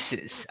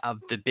pieces of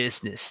the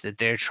business that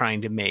they're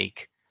trying to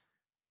make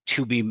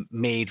to be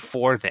made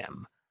for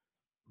them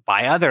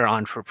by other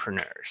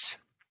entrepreneurs.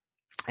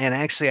 And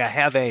actually, I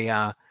have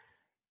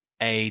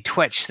a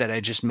Twitch that I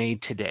just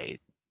made today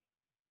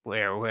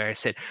where I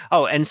said,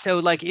 oh, and so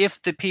like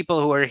if the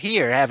people who are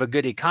here have a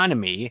good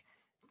economy,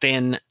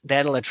 then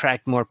that'll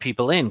attract more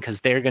people in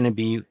because they're going to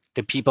be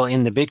the people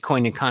in the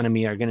Bitcoin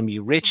economy are going to be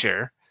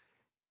richer,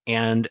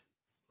 and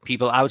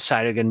people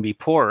outside are going to be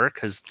poorer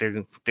because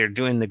they're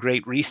doing the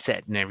Great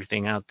Reset and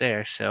everything out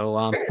there.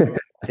 So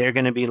they're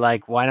going to be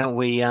like, why don't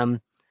we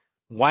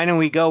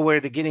go where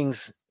the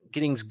getting's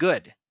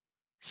good?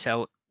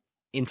 So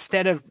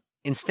instead of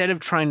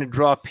trying to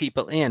draw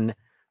people in,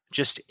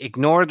 just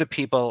ignore the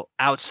people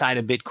outside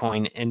of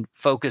Bitcoin and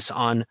focus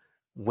on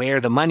where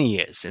the money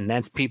is, and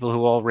that's people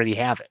who already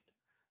have it.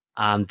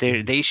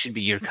 They should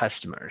be your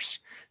customers.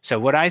 So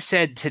what I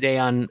said today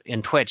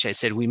in Twitch, I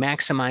said we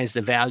maximize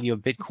the value of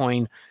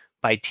Bitcoin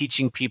by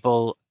teaching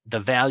people the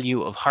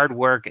value of hard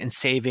work and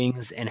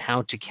savings and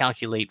how to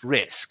calculate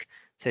risk.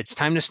 So it's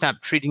time to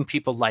stop treating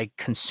people like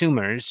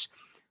consumers.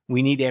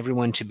 We need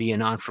everyone to be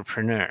an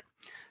entrepreneur.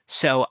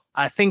 So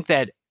I think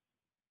that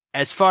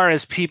as far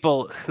as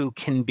people who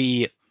can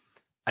be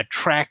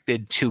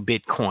attracted to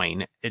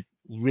Bitcoin, it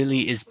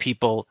really is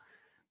people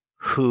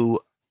who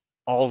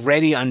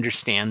already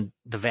understand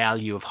the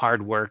value of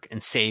hard work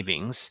and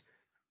savings,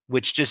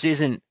 which just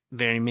isn't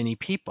very many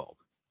people,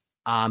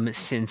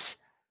 since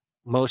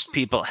most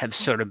people have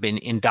sort of been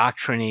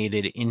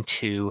indoctrinated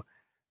into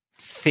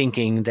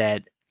thinking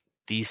that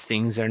these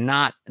things are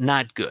not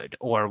good,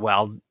 or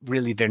well,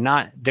 really they're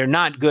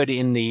not good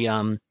in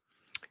the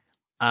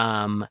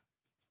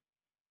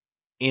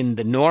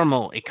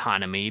normal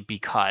economy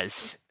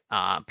because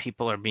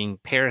people are being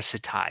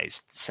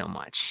parasitized so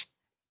much.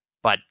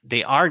 But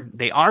they are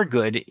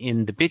good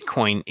in the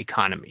Bitcoin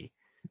economy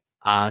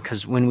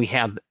because when we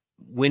have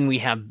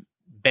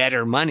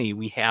better money,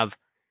 we have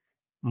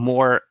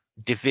more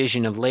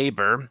division of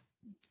labor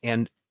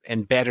and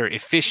better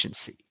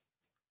efficiency.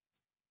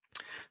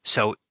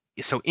 So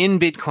in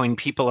Bitcoin,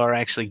 people are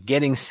actually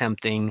getting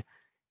something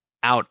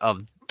out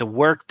of the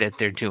work that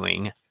they're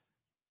doing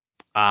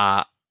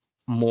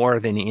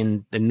more than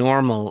in the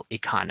normal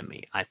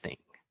economy, I think.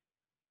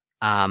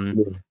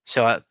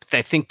 So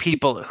I think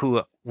people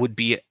who would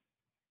be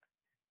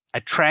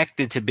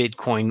attracted to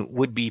Bitcoin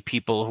would be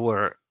people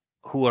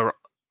who are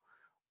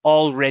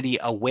already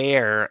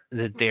aware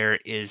that there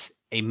is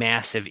a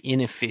massive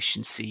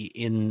inefficiency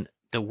in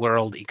the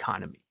world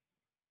economy.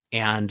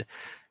 And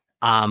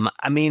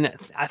I mean,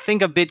 I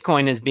think of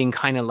Bitcoin as being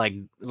kind of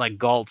like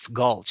Galt's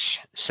Gulch.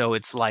 So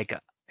it's like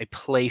a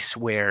place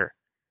where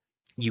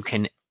you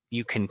can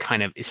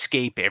kind of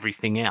escape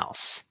everything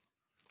else,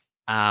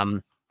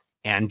 and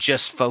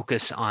just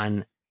focus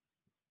on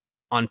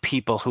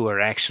people who are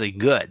actually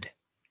good.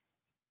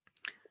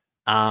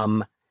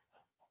 So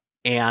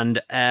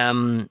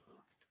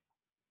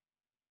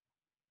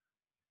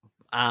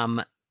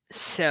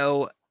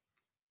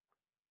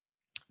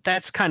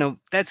that's kind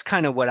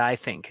of what I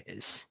think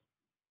is.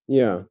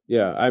 Yeah.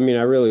 I mean,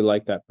 I really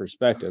like that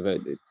perspective.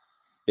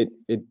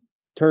 It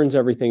turns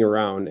everything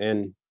around.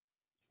 And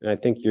I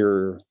think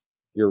you're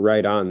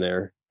right on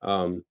there.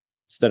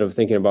 Instead of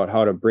thinking about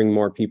how to bring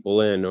more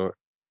people in, or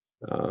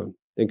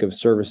think of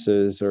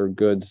services or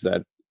goods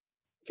that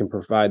can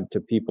provide to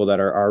people that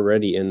are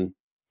already in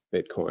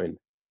Bitcoin.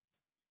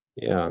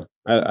 Yeah,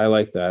 I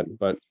like that,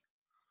 but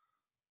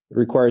it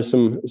requires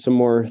some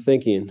more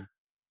thinking,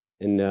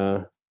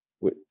 and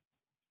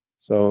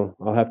so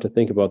I'll have to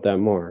think about that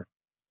more.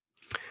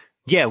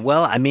 Yeah,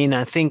 well, I mean,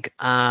 I think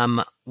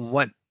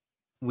what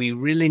we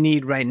really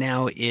need right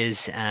now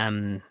is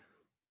uh,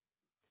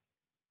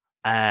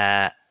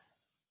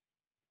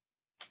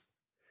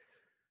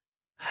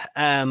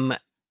 um,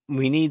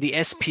 we need the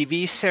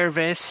SPV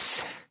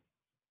service,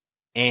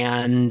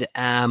 and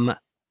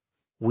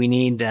we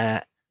need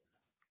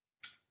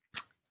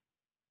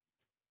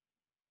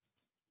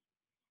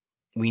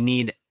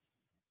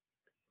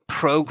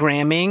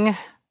programming,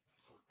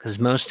 because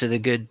most of the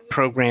good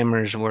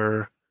programmers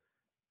were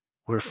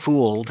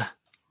fooled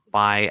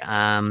by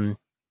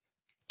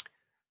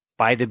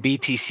the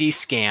BTC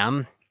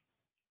scam,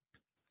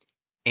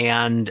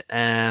 and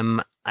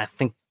I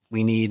think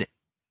we need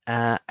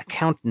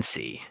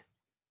accountancy.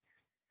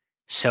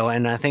 So,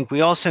 and I think we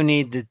also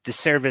need the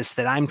service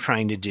that I'm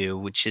trying to do,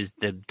 which is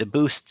the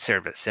Boost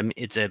service. I mean,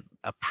 it's a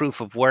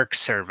proof of work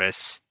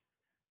service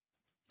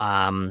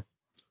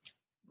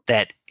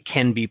that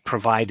can be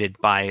provided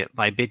by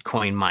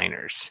Bitcoin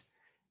miners.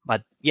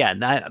 But yeah,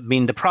 I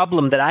mean, the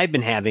problem that I've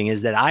been having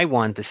is that I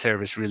want the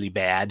service really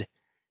bad,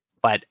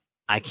 but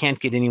I can't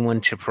get anyone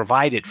to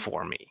provide it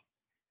for me.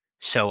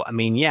 So, I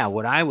mean, yeah,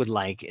 what I would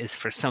like is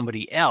for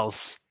somebody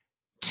else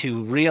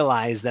to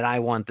realize that I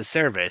want the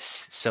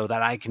service so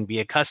that I can be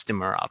a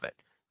customer of it.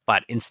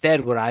 But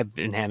instead, what I've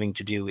been having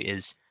to do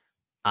is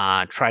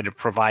try to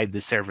provide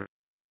the service.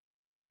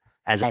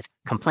 As I've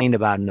complained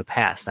about in the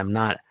past, I'm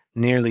not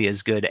nearly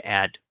as good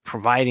at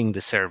providing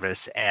the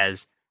service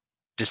as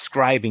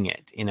describing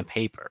it in a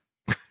paper.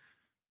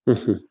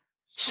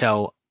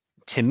 So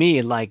to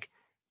me, like,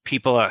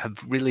 people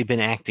have really been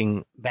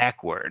acting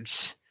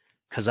backwards,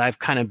 because I've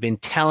kind of been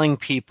telling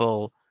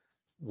people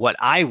what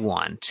I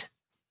want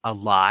a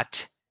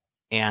lot,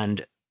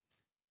 and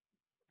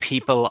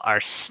people are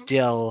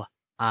still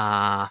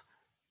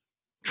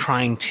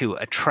trying to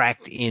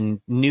attract in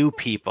new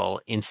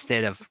people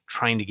instead of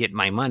trying to get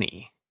my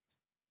money.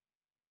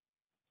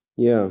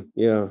 Yeah,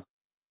 yeah.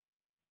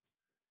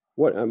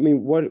 What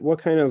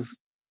kind of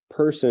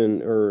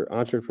person or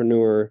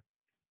entrepreneur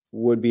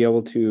would be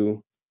able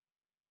to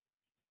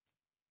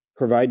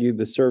provide you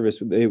the service?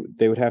 They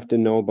would have to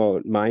know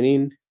about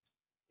mining,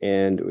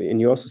 and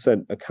you also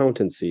said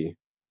accountancy.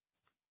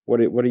 What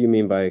do you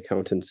mean by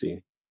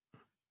accountancy?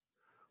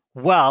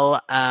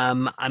 Well,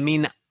 I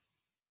mean,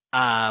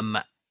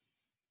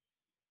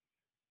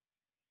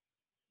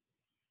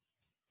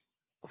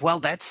 well,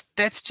 that's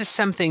just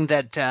something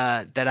that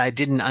that I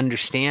didn't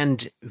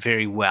understand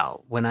very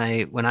well when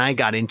I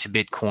got into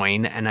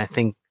Bitcoin, and I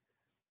think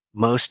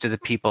most of the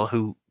people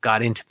who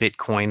got into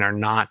Bitcoin are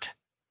not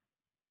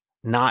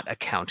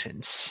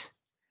accountants.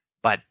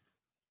 But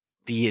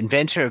the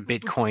inventor of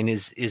Bitcoin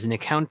is an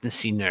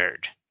accountancy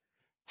nerd.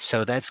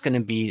 So that's going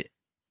to be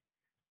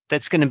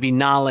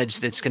knowledge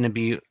that's going to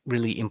be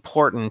really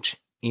important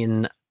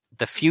in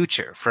the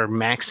future for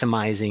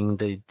maximizing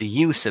the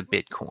use of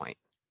Bitcoin.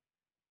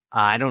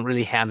 I don't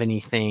really have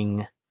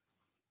anything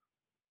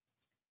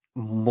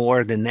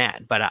more than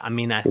that, but I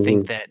mean, I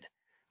think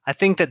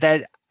Mm-hmm.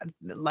 that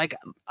like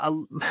a,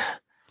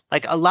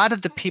 like a lot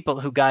of the people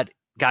who got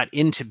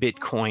into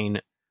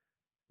Bitcoin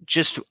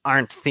just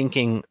aren't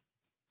thinking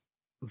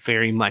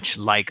very much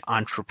like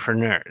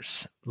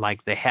entrepreneurs.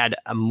 Like, they had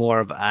a more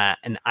of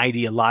an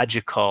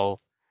ideological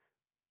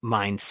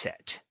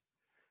mindset,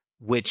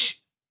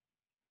 which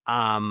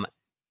um,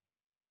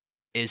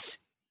 is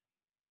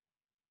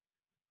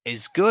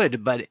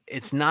good, but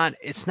it's not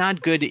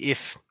good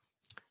if,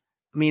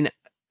 I mean,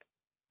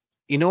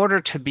 in order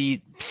to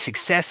be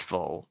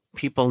successful,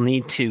 people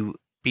need to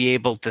be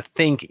able to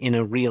think in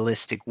a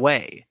realistic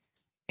way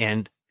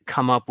and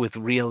come up with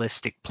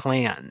realistic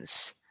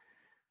plans.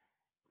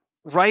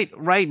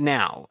 Right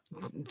now,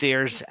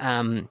 there's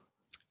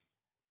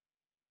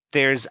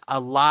a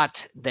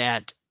lot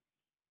that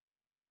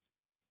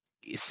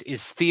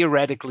is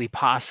theoretically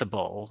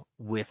possible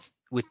with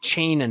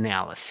chain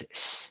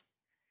analysis,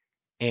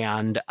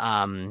 and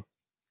and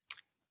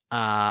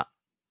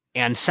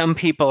some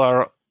people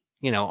are,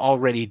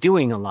 already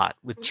doing a lot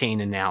with chain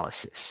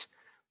analysis,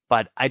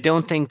 but I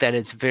don't think that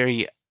it's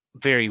very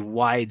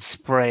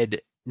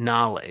widespread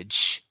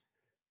knowledge,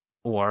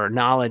 or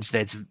knowledge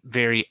that's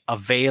very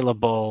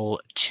available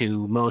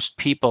to most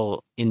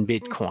people in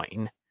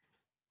Bitcoin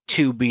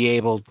to be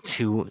able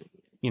to,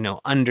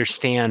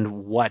 understand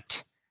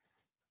what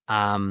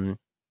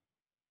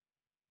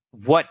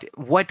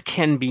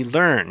can be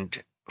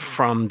learned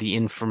from the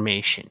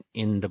information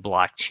in the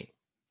blockchain.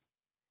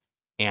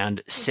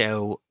 And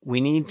so we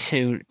need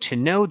to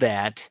know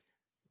that,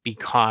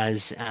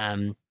 because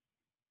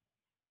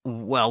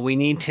well, we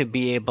need to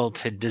be able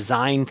to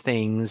design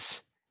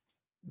things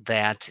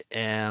that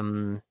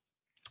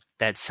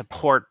that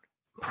support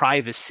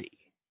privacy.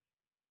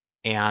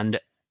 And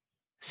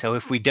so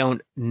if we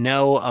don't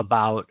know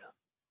about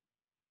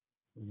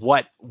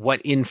what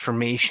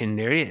information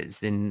there is,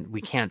 then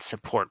we can't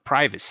support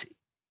privacy.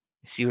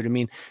 See what I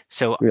mean?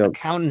 So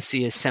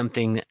accountancy is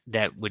something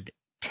that would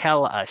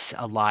tell us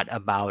a lot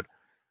about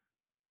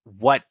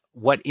what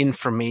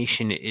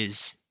information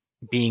is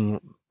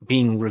being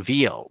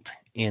revealed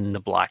in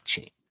the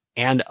blockchain,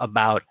 and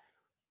about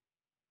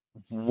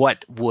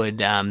what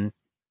would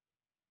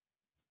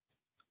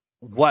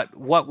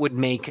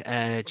make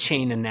a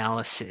chain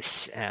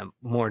analysis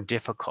more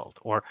difficult,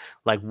 or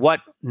like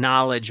what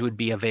knowledge would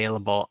be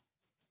available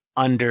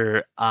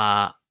under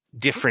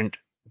different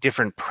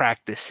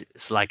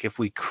practices. Like if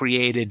we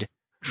created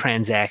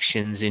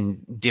transactions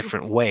in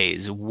different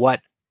ways,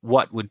 what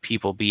would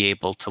people be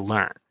able to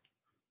learn?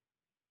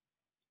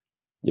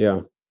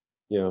 Yeah.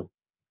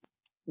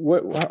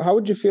 How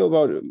would you feel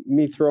about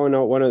me throwing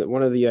out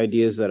one of the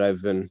ideas that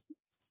I've been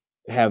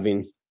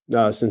having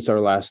since our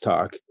last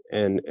talk,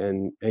 and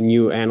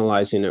you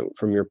analyzing it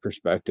from your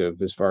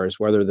perspective, as far as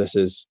whether this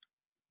is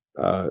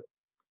a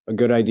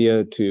good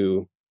idea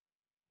to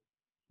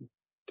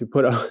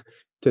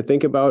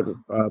think about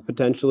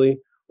potentially,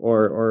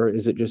 or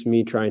is it just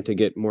me trying to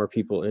get more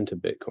people into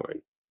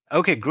Bitcoin?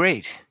 Okay,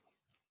 great.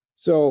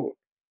 So,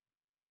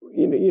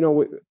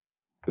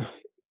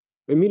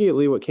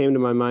 immediately what came to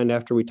my mind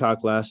after we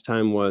talked last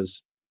time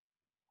was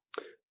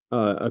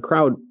a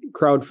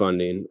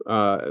crowdfunding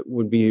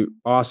would be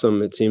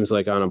awesome, it seems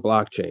like, on a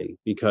blockchain,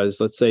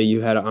 because let's say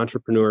you had an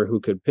entrepreneur who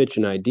could pitch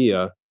an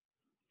idea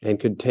and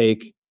could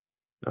take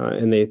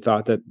and they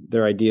thought that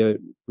their idea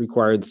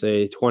required,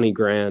 say, 20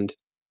 grand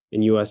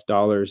in US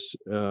dollars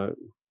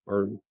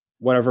or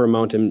whatever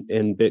amount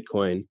in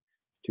Bitcoin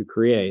to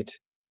create.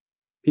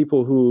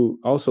 People who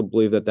also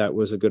believe that that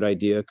was a good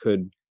idea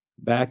could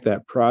back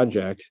that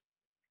project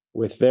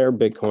with their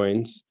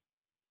Bitcoins,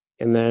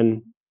 and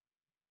then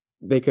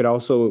they could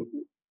also,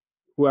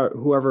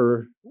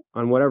 whoever,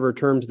 on whatever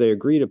terms they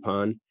agreed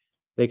upon,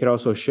 they could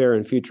also share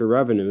in future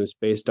revenues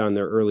based on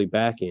their early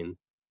backing.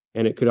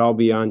 And it could all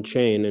be on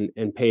chain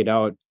and paid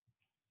out.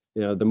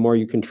 The more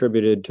you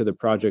contributed to the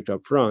project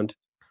up front,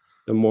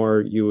 the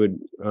more you would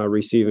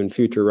receive in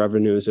future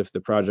revenues if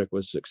the project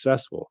was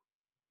successful.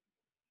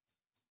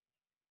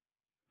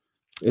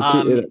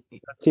 It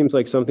seems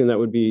like something that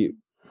would be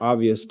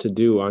obvious to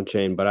do on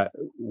chain, but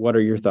what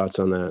are your thoughts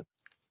on that?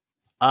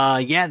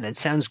 Yeah, that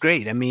sounds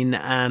great. I mean,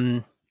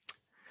 I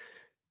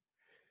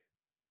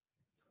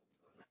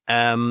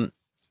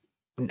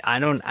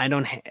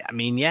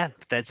mean, yeah,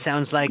 that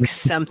sounds like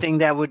something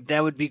that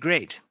would be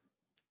great.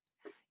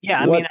 Yeah,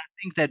 I mean, I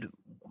think that,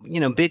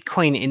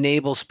 Bitcoin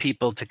enables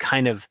people to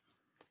kind of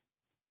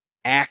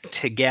act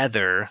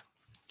together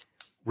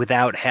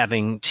without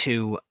having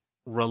to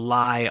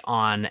rely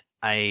on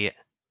a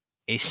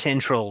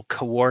central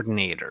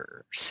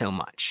coordinator so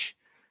much.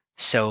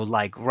 So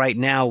like right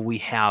now we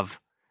have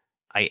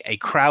a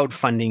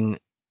crowdfunding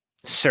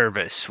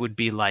service would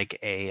be like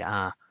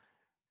a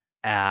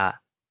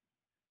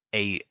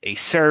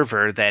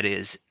server that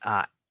is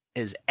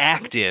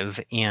active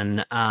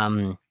in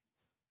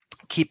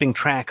keeping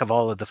track of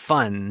all of the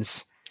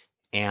funds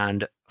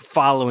and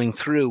following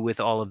through with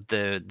all of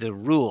the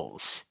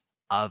rules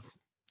of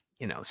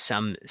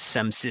some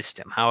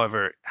system,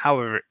 however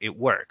it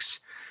works.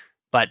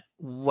 But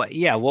what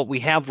we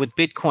have with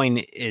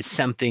Bitcoin is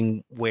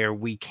something where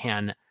we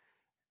can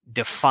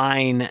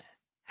define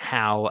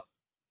how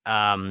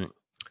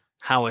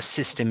a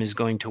system is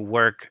going to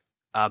work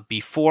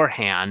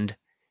beforehand,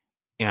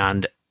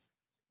 and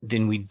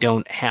then we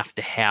don't have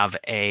to have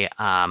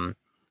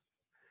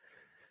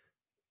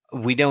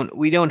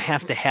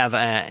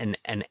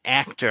an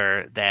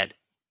actor that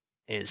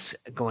is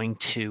going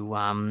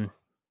to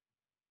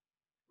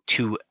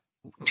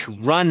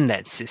run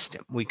that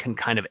system. We can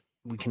kind of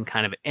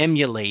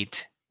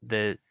emulate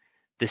the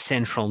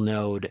central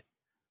node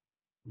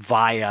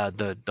via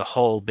the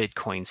whole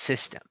Bitcoin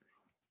system.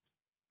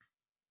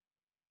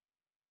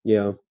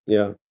 Yeah.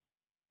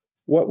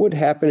 What would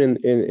happen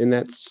in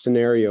that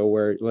scenario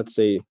where, let's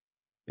say,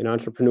 an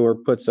entrepreneur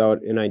puts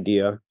out an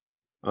idea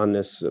on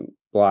this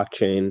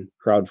blockchain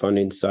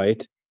crowdfunding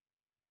site,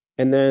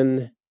 and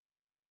then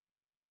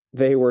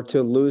they were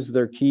to lose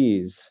their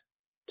keys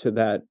to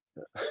that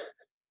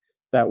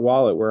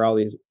wallet where all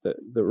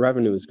the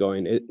revenue is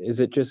going? Is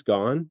it just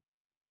gone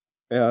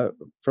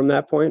from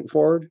that point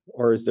forward,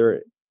 or is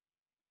there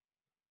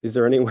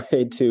any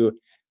way to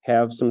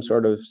have some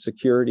sort of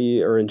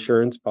security or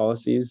insurance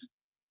policies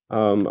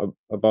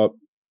about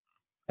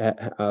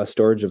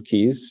storage of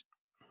keys?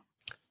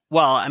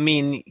 Well, I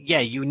mean, yeah,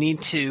 you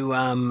need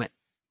to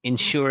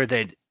ensure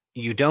that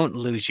you don't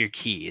lose your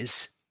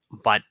keys,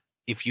 but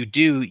if you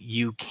do,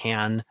 you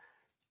can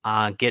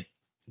get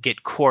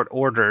court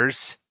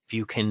orders. If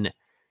you can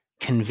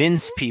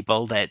convince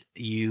people that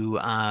you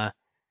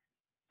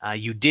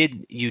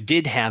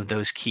did have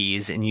those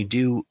keys and you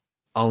do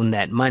own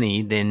that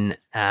money, then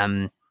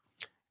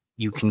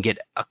you can get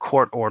a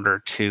court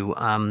order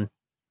to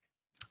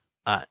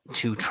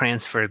to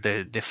transfer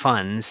the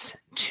funds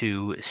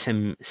to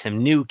some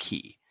new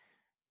key,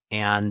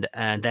 and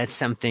that's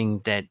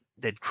something that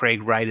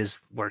Craig Wright is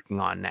working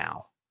on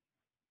now.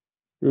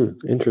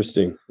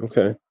 Interesting.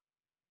 Okay.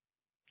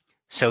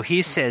 So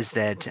he says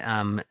that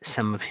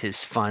some of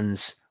his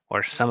funds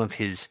or some of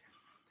his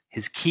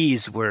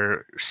keys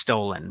were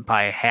stolen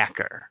by a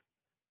hacker,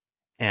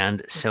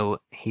 and so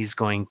he's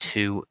going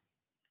to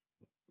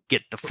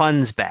get the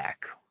funds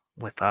back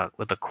with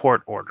a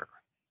court order,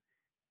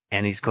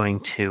 and he's going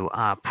to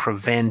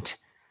prevent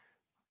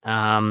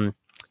the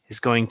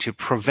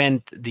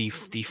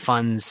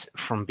funds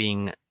from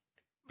being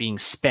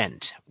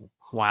spent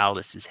while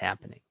this is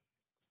happening.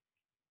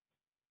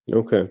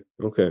 Okay.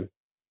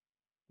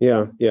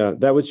 Yeah.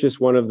 That was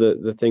just one of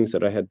the things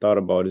that I had thought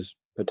about as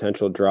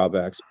potential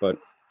drawbacks, but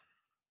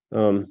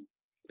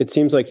it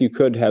seems like you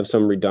could have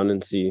some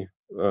redundancy,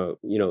 but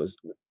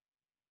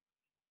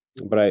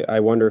I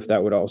wonder if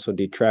that would also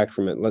detract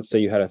from it. Let's say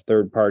you had a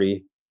third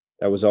party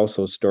that was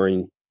also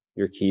storing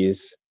your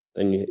keys,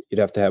 then you'd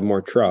have to have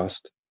more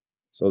trust.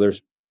 So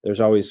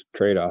there's always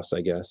trade-offs,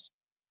 I guess.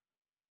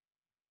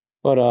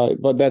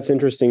 But that's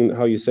interesting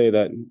how you say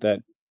that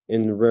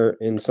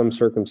in some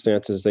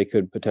circumstances they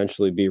could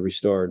potentially be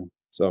restored.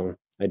 So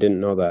I didn't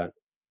know that.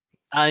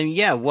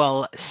 Yeah.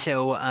 Well,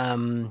 so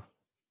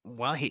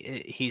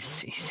he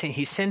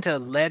sent a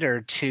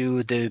letter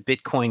to the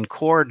Bitcoin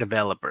Core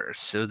developers.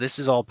 So this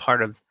is all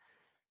part of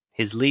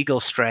his legal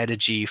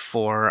strategy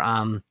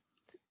for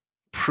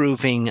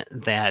proving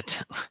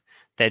that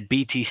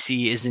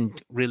BTC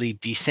isn't really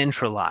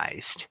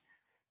decentralized.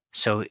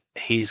 So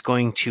he's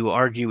going to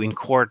argue in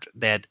court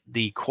that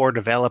the core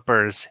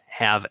developers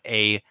have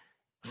a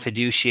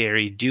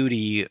fiduciary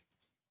duty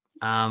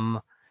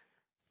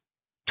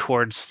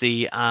towards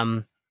the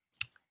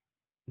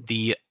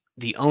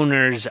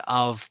owners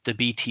of the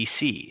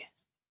BTC,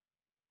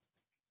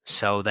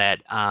 so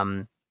that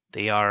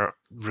they are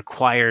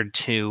required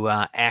to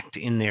act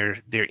in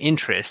their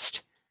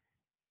interest,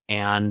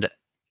 and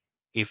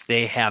if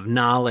they have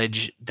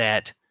knowledge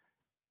that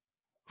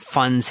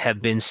funds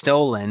have been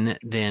stolen,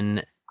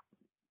 then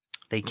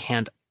they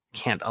can't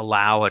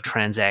allow a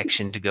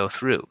transaction to go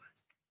through.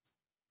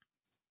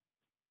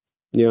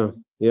 Yeah.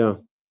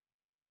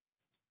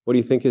 What do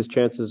you think his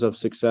chances of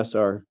success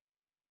are?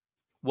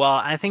 Well,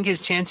 I think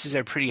his chances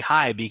are pretty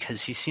high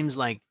because he seems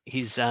like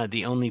he's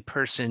the only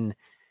person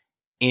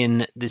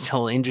in this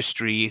whole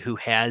industry who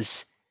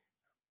has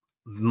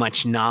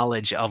much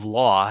knowledge of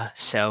law.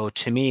 So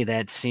to me,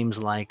 that seems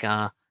like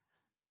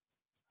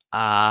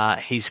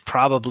he's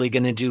probably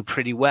going to do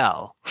pretty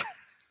well.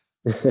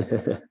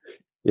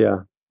 Yeah.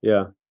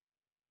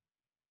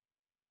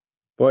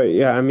 Boy,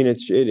 yeah. I mean,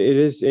 it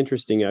is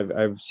interesting.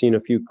 I've seen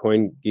a few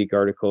CoinGeek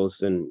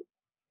articles and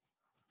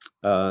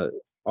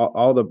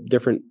all the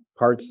different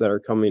parts that are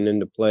coming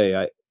into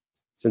play.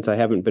 Since I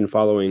haven't been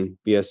following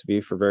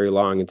BSV for very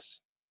long,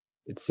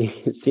 it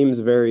seems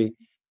very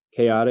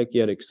chaotic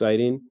yet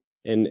exciting.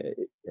 And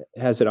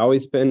has it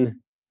always been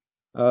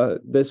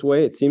this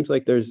way? It seems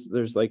like there's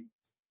like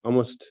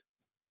almost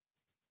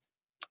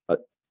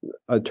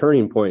a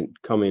turning point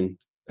coming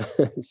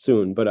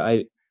soon, but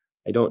I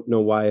don't know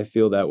why I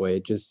feel that way.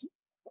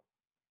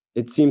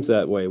 It seems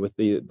that way with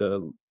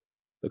the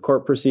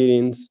court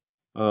proceedings,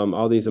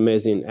 all these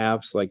amazing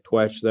apps like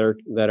Twitch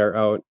that are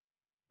out,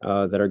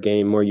 that are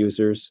gaining more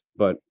users.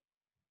 But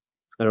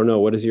I don't know.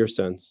 What is your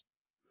sense?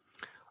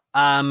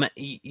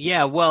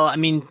 Yeah, well, I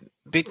mean,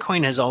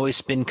 Bitcoin has always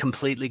been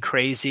completely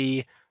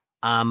crazy.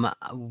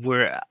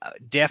 We're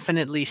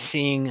definitely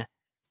seeing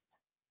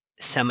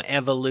some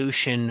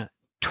evolution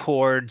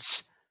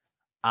towards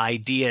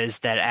ideas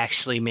that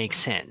actually make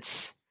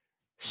sense.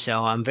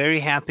 So I'm very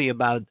happy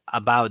about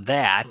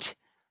that.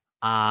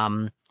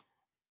 But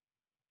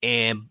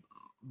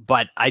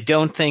I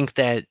don't think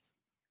that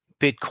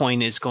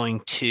Bitcoin is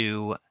going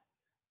to.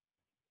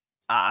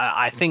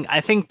 I think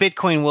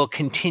Bitcoin will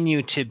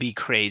continue to be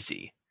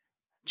crazy.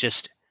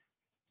 Just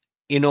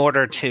in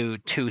order to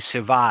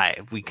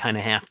survive, we kind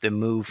of have to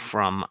move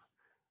from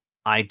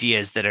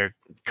ideas that are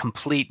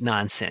complete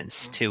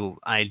nonsense to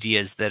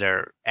ideas that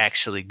are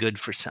actually good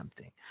for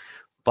something.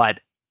 But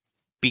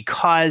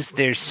because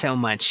there's so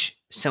much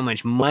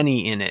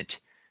money in it,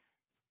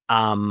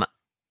 I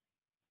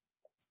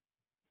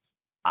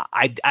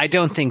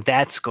don't think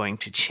that's going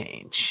to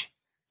change.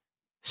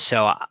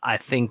 So I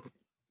think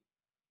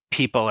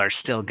people are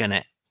still going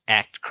to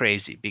act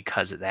crazy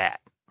because of that.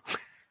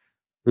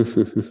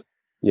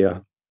 Yeah.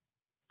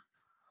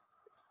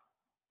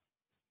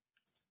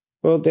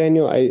 Well,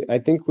 Daniel, I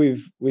think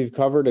we've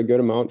covered a good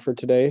amount for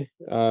today.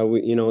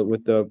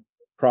 With the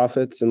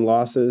profits and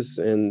losses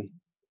and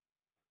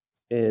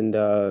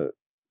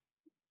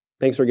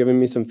thanks for giving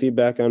me some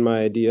feedback on my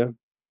idea.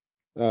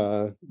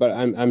 But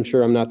I'm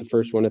sure I'm not the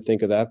first one to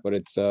think of that, but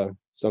it's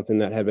something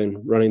that had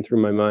been running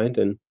through my mind.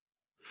 And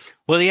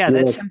well, yeah,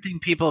 that's something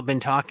people have been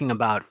talking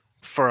about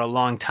for a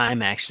long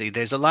time. Actually,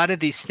 there's a lot of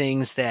these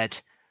things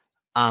that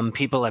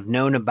people have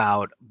known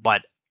about,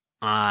 but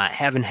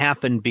haven't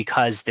happened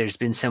because there's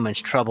been so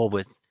much trouble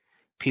with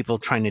people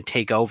trying to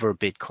take over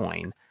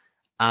Bitcoin.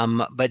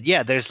 But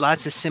yeah, there's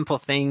lots of simple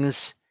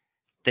things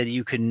that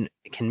you can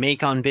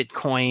make on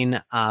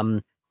Bitcoin.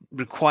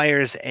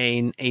 Requires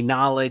a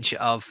knowledge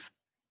of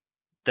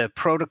the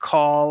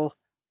protocol.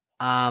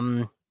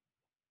 Thanks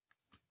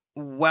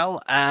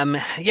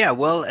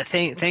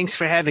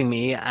for having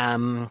me.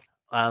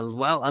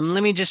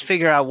 Let me just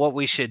figure out what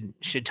we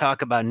should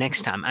talk about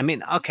next time. I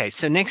mean, okay,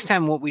 so next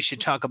time what we should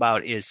talk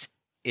about is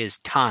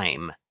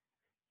time.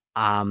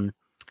 And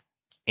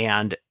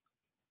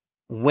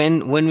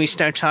when we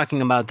start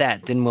talking about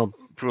that, then we'll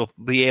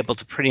be able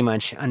to pretty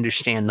much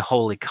understand the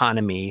whole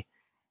economy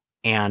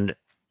and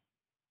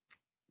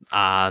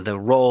the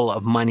role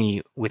of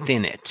money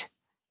within it.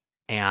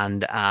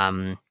 And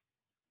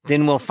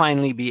then we'll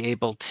finally be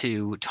able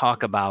to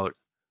talk about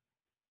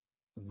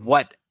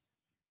what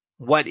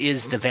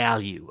is the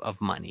value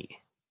of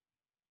money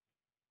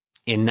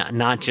in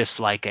not just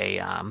like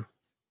a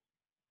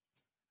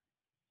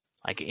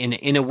like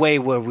in a way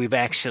where we've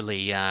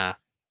actually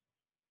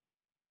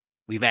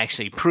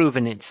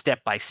proven it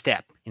step by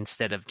step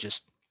instead of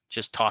just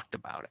talked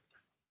about it.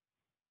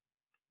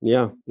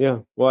 Yeah.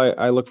 Well,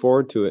 I look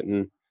forward to it,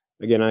 and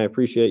again, I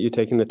appreciate you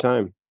taking the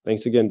time.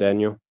 Thanks again,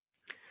 Daniel.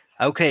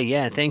 Okay,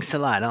 yeah, thanks a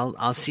lot.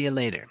 I'll see you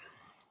later.